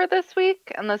for this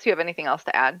week. Unless you have anything else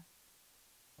to add.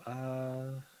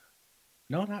 No,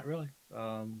 not really.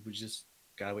 We just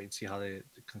gotta wait and see how it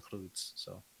concludes.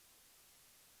 So,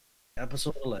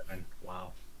 episode 11.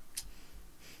 Wow,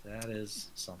 that is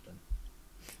something.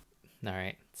 All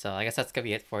right, so I guess that's gonna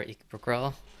be it for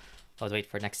Ikebukuro. I'll wait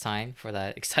for next time for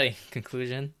that exciting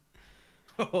conclusion.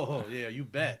 Oh yeah, you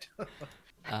bet.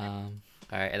 All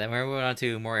right, and then we're moving on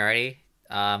to Moriarty.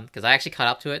 Because I actually caught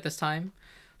up to it this time,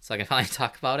 so I can finally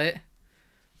talk about it.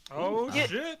 Oh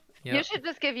shit! Yep. You should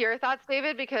just give your thoughts,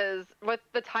 David, because with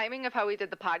the timing of how we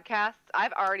did the podcast,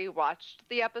 I've already watched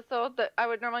the episode that I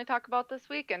would normally talk about this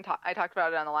week, and I talked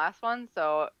about it on the last one.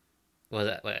 So Was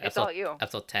it it's all you.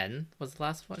 Episode 10 was the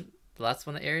last one. The last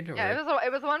one that aired. Or Yeah,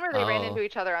 it was the one where they ran into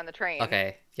each other on the train.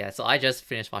 Okay, yeah. So I just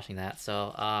finished watching that.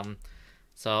 So I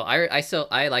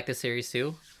like the series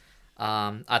too.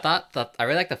 I thought that I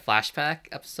really liked the flashback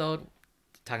episode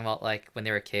talking about like when they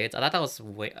were kids. I thought that was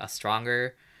way a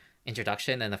stronger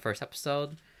introduction than the first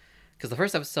episode, because the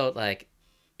first episode like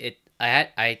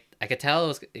I could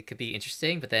tell it could be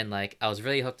interesting, but then like I was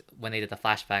really hooked when they did the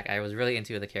flashback. I was really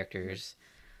into the characters,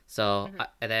 so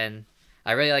and then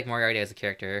I really like Moriarty as a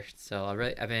character, so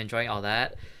I've been enjoying all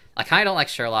that. I kind of don't like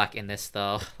Sherlock in this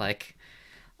though. Like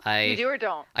You do or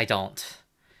don't? I don't.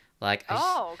 Like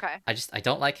okay. I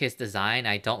don't like his design.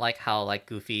 I don't like how like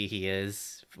goofy he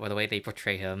is, or the way they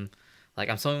portray him. Like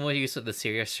I'm so more used to the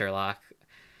serious Sherlock.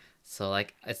 So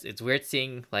like it's weird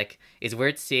seeing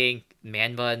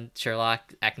Man Bun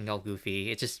Sherlock acting all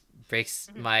goofy. It just breaks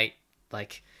my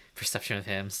like perception of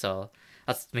him. So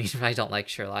that's the reason why I don't like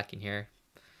Sherlock in here.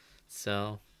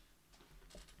 So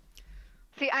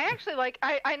see, I actually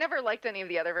I never liked any of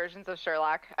the other versions of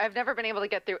Sherlock. I've never been able to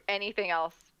get through anything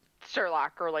else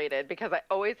Sherlock related because I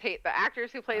always hate the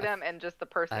actors who play them and just the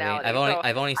personality. I mean,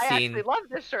 I've only I seen. actually love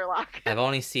this Sherlock. I've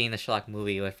only seen the Sherlock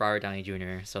movie with Robert Downey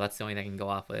Jr., so that's the only thing I can go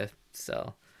off with.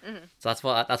 So, so that's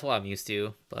what I'm used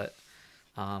to. But,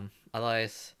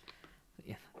 otherwise,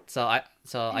 yeah. So I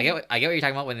get what you're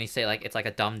talking about when they say like it's like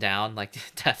a dumbed down like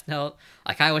Death Note.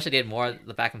 I kind of wish I did more of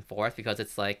the back and forth because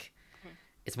it's like,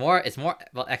 it's more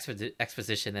about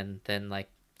exposition than like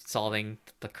solving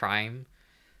the crime.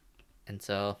 And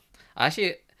so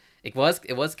actually it was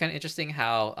kind of interesting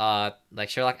how like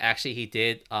Sherlock actually he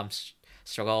did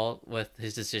struggle with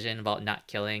his decision about not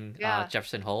killing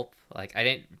Jefferson Hope. Like I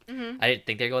didn't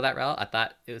think they'd go that route. I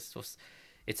thought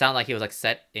it sounded like he was like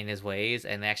set in his ways,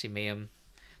 and they actually made him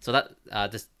so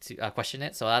that just to question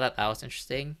it. So I thought that was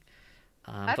interesting.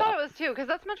 I thought it was too, because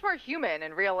that's much more human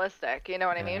and realistic. You know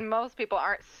what I mean? Most people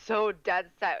aren't so dead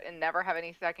set and never have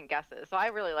any second guesses. So I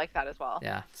really like that as well.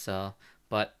 Yeah. So,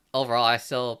 but overall, I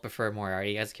still prefer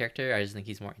Moriarty as a character. I just think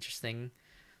he's more interesting.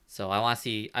 So I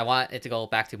want it to go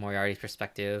back to Moriarty's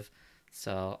perspective.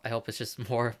 So I hope it's just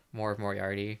more of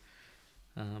Moriarty.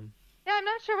 Yeah, I'm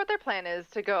not sure what their plan is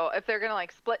to go, if they're gonna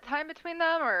like split time between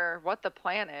them or what the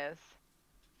plan is.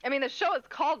 I mean, the show is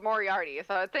called Moriarty,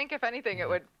 so I think if anything, it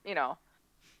would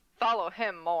follow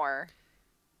him more.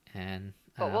 And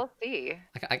but we'll see.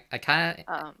 I kind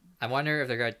of I wonder if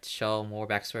they're gonna show more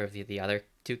backstory of the other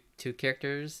two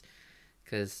characters,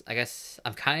 because I guess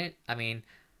I'm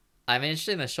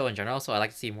interested in the show in general, so I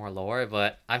like to see more lore,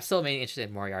 but I'm still mainly interested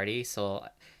in Moriarty. So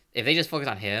if they just focus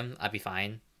on him, I'd be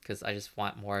fine, because I just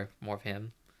want more of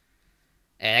him.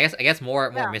 And I guess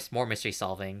more mystery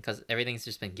solving, because everything's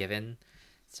just been given.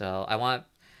 So I would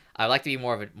like to be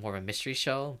more of a mystery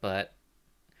show, but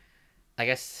I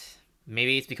guess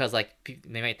maybe it's because like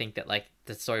they might think that like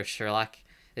the story of Sherlock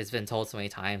has been told so many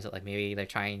times that like maybe they're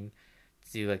trying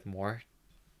to do like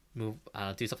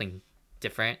do something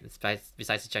different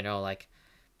besides the general like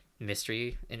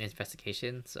mystery and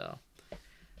investigation. So,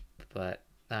 but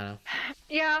I don't know.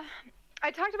 Yeah,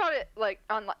 I talked about it like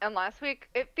on last week.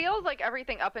 It feels like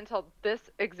everything up until this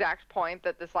exact point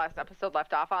that this last episode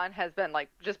left off on has been like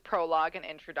just prologue and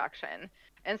introduction.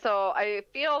 And so I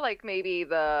feel like maybe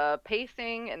the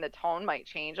pacing and the tone might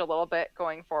change a little bit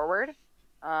going forward,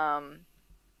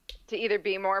 to either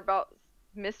be more about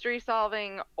mystery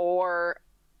solving or,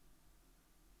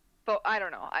 but I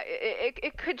don't know.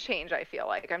 It could change. I feel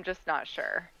like I'm just not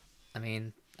sure. I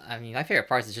mean, my favorite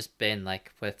parts has just been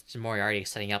like with Moriarty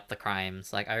setting up the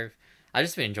crimes. Like I've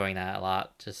just been enjoying that a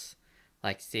lot. Just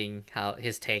like seeing how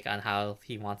his take on how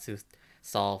he wants to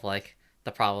solve like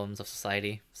the problems of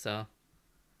society. So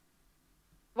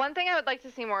One thing I would like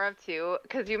to see more of too,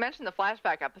 because you mentioned the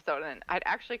flashback episode, and I'd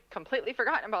actually completely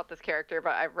forgotten about this character,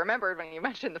 but I remembered when you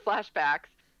mentioned the flashbacks.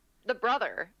 The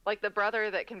brother, like the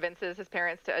brother that convinces his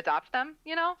parents to adopt them,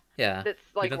 yeah, that's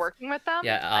we like don't, working with them.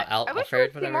 yeah, I wish we Alfred,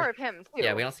 would see whatever. more of him too.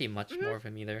 Yeah, we don't see much Mhm. more of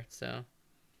him either. So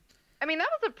I mean, that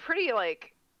was a pretty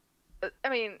like, I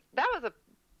mean, that was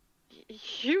a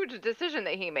huge decision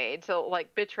that he made to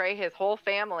like betray his whole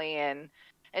family and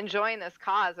join this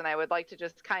cause. And I would like to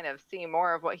just kind of see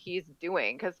more of what he's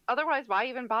doing, because otherwise, why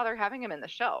even bother having him in the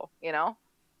show?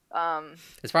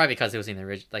 it's probably because it was in the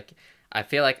original. Like, I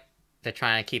feel like they're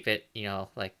trying to keep it,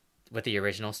 like with the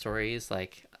original stories.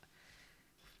 Like,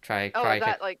 try Oh, try is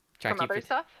that like try to from keep other it.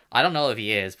 stuff? I don't know if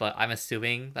he is, but I'm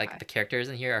assuming like Okay. the characters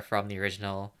in here are from the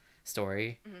original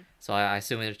story. Mhm. So I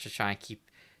assume they're just trying to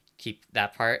keep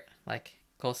that part like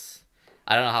close.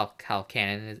 I don't know how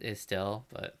canon is still,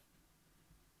 but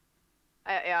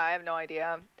I have no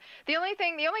idea. The only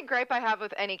gripe I have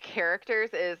with any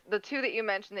characters is the two that you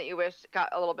mentioned that you wish got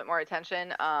a little bit more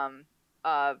attention.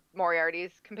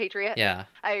 Moriarty's compatriot. yeah,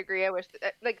 I agree. I wish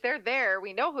like they're there.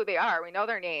 We know who they are. We know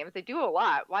their names. They do a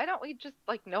lot. Why don't we just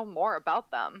like know more about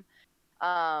them?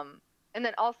 And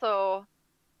then also,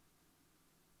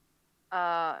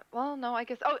 well, no, I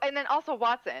guess. Oh, and then also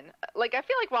Watson. Like I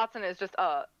feel like Watson is just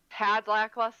a tad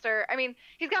lackluster. I mean,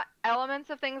 he's got elements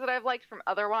of things that I've liked from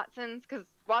other Watsons, because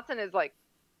Watson is like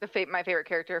my favorite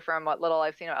character from what little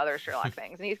I've seen of other Sherlock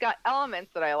things, and he's got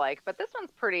elements that I like. But this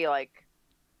one's pretty like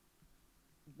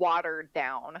watered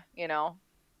down. I don't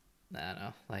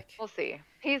know. Like We'll see.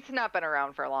 He's not been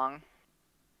around for long.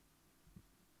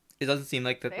 it doesn't seem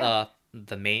like Yeah.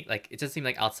 the main like it doesn't seem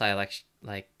like outside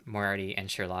like Moriarty and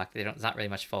Sherlock. They don't. It's not really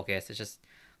much focus. It's just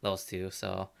those two.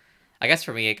 So I guess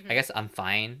for me, I guess I'm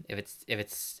fine if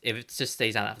it just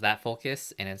stays on that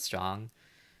focus and it's strong.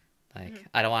 Like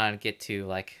I don't want to get too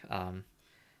like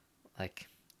I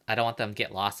don't want them to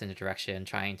get lost in the direction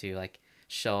trying to like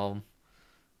show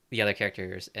the other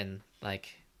characters and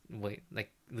like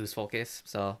lose focus.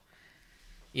 So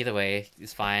either way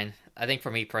it's fine. I think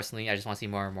for me personally, I just want to see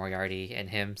more Moriarty and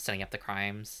him setting up the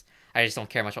crimes. I just don't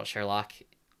care much about Sherlock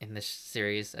in this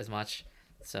series as much.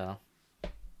 So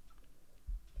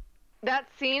That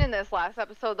scene in this last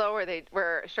episode though,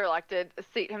 where Sherlock did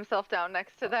seat himself down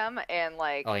next to them, and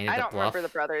like Oh, you need I the don't remember the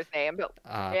bluff? brother's name, but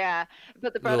uh yeah,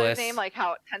 but the brother's Lewis. name, like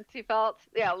how tense he felt.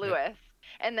 Yeah, Lewis.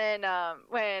 And then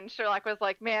when Sherlock was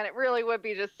like, "Man, it really would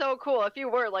be just so cool if you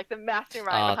were like the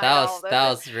mastermind behind all of this." that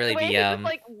And was really the way he just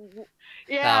like, that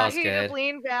yeah, was he just good.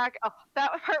 leaned back. Oh, that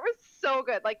part was so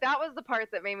good. Like that was the part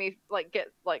that made me like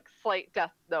get like slight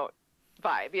Death Note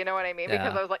vibe. You know what I mean?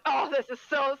 Because Yeah. I was like, "Oh, this is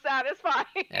so satisfying."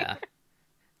 Yeah.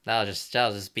 That'll just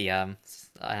BM.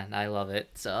 And I love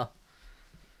it. So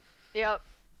Yep.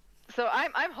 So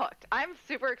I'm hooked. I'm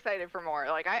super excited for more.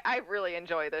 Like I really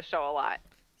enjoy this show a lot.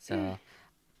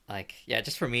 like yeah,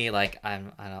 just for me, like I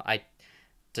don't know, I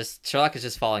just Sherlock is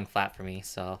just falling flat for me.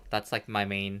 So that's like my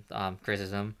main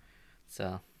criticism.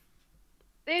 So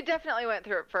They definitely went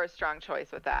through it for a strong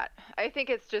choice with that. I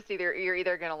think it's just you're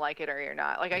either gonna like it or you're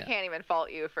not. Like I Yeah. can't even fault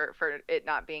you for it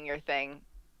not being your thing.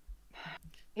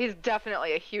 He's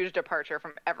definitely a huge departure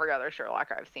from every other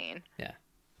Sherlock I've seen.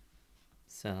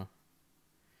 so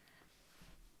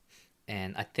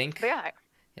and I think But yeah,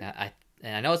 yeah,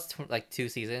 I know it's like 2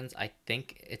 seasons. I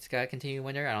think it's gonna continue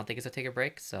winter. I don't think it's a take a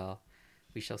break. So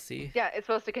we shall see. yeah, it's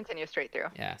supposed to continue straight through.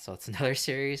 Yeah, so it's another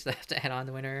series that I have to add on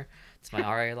to winter. It's my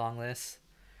already long list.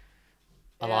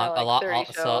 Yeah, like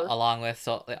 30 shows. Along with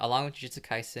Jujutsu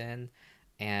Kaisen,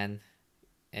 and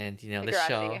this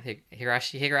show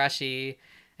Higurashi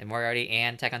and Moriarty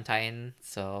and Attack on Titan.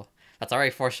 So that's already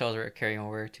 4 shows we're carrying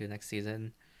over to next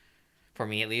season, for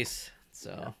me at least.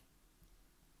 So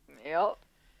Yep.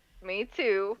 Me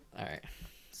too. all right,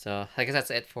 so I guess that's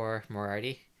it for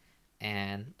Moriarty,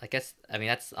 and I mean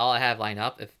that's all I have lined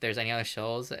up. If there's any other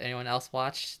shows that anyone else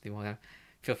watched, they want to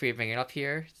feel free to bring it up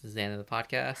here. This is the end of the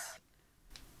podcast.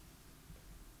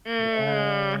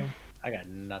 I got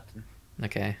nothing.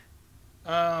 Okay.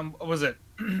 What was it?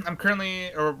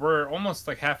 We're almost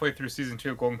like halfway through season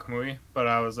 2 of Golden Kamuy, but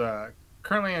I was just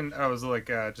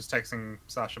texting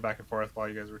Sasha back and forth while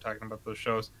you guys were talking about those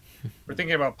shows. We're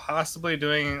thinking about possibly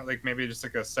doing like maybe just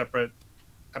like a separate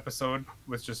episode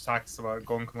with just talks about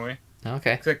Golden Kamuy.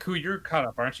 Okay. Because like, Ku, you're caught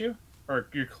up, aren't you? Or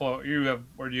do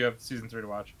you have season 3 to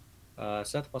watch?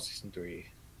 Seth about season 3.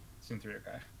 Season 3,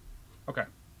 okay.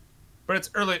 But it's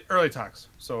early talks,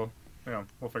 so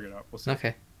we'll figure it out. We'll see.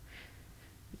 Okay.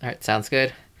 All right, sounds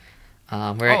good.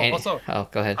 Oh,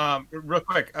 go ahead. Real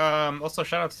quick. Also,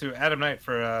 shout outs to Adam Knight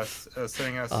for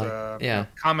sending us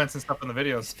comments and stuff on the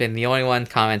videos. He's been the only one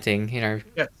commenting in our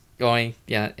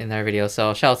in our video.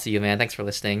 So shout out to you, man. Thanks for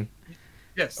listening.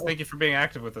 Yes, thank you for being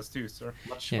active with us too, sir.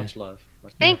 Much love.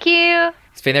 Thank you.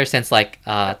 It's been there since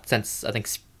since I think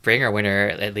spring or winter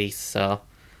at least. So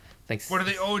thanks. What are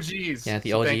the OGs? Yeah,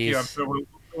 the OGs. Thank you. I'm sure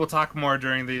we'll talk more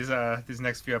during these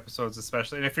next few episodes,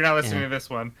 especially. And if you're not listening to this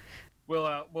one,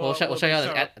 we'll show you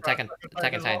Attack on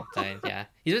Titan. Yeah,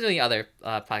 he's been doing other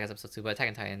podcast episodes too, but Attack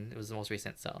on Titan it was the most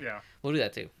recent, so yeah, we'll do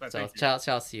that too. But so shout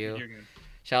out to you.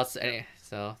 Shout out to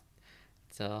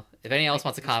so if anyone else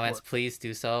wants to comment, please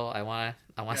do so. I want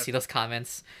to see those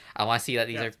comments. I want to see that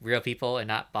these are real people and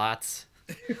not bots.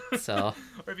 So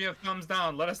or if you have thumbs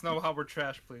down, let us know how we're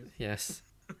trash, please. Yes.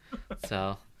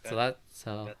 So that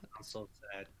sounds so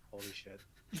sad. Holy shit.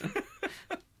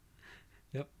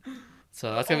 Yep.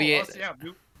 So that's gonna be it.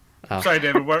 Sorry,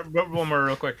 David. One more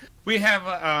real quick. We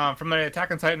have from the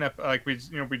Attack on Titan, like we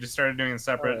just started doing a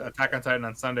separate Attack on Titan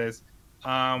on Sundays.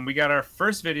 We got our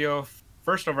first video,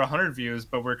 first over 100 views,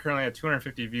 but we're currently at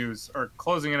 250 views, or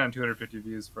closing in on 250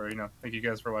 views. Thank you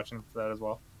guys for watching for that as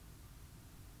well.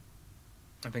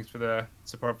 And thanks for the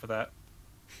support for that.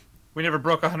 We never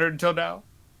broke 100 until now.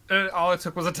 All it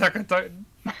took was Attack on Titan.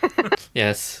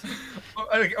 Yes.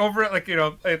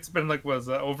 It's been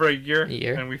over a year.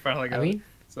 And we finally got it.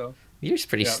 So a year's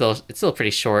pretty slow. It's still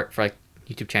pretty short for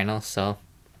YouTube channels. So.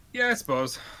 Yeah, I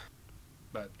suppose.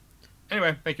 But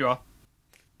anyway, thank you all.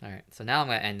 All right, so now I'm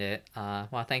gonna end it. I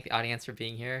want to thank the audience for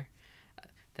being here.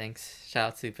 Thanks. Shout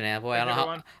out to Banana Boy. I don't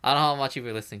know how much you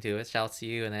were listening to it. Shout out to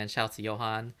you, and then shout out to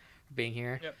Johan for being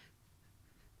here. Yep.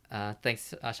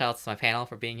 Thanks. Shout out to my panel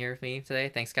for being here with me today.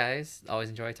 Thanks, guys. Always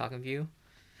enjoy talking with you.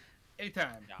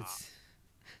 Anytime. It's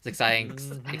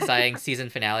exciting season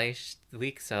finale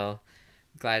week. So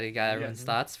glad you got everyone's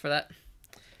thoughts for that.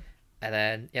 And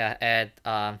then I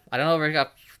don't know if we're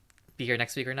gonna be here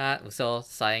next week or not. We're still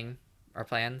deciding our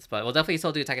plans, but we'll definitely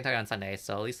still do Attack on Titan on Sunday.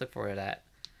 So at least look forward to that.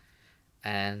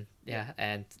 And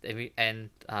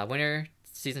winter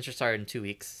season should start in 2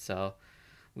 weeks. So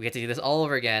we get to do this all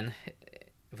over again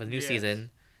with a new season.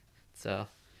 So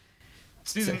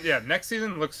next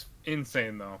season looks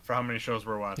insane though for how many shows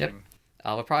we're watching. Yep.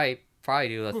 We'll probably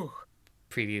do a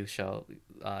preview show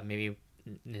maybe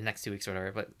in the next 2 weeks or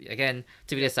whatever. But again,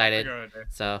 to be decided.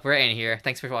 So we're ending here.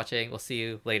 Thanks for watching. We'll see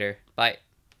you later. Bye.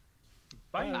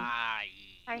 Bye.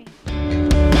 Bye.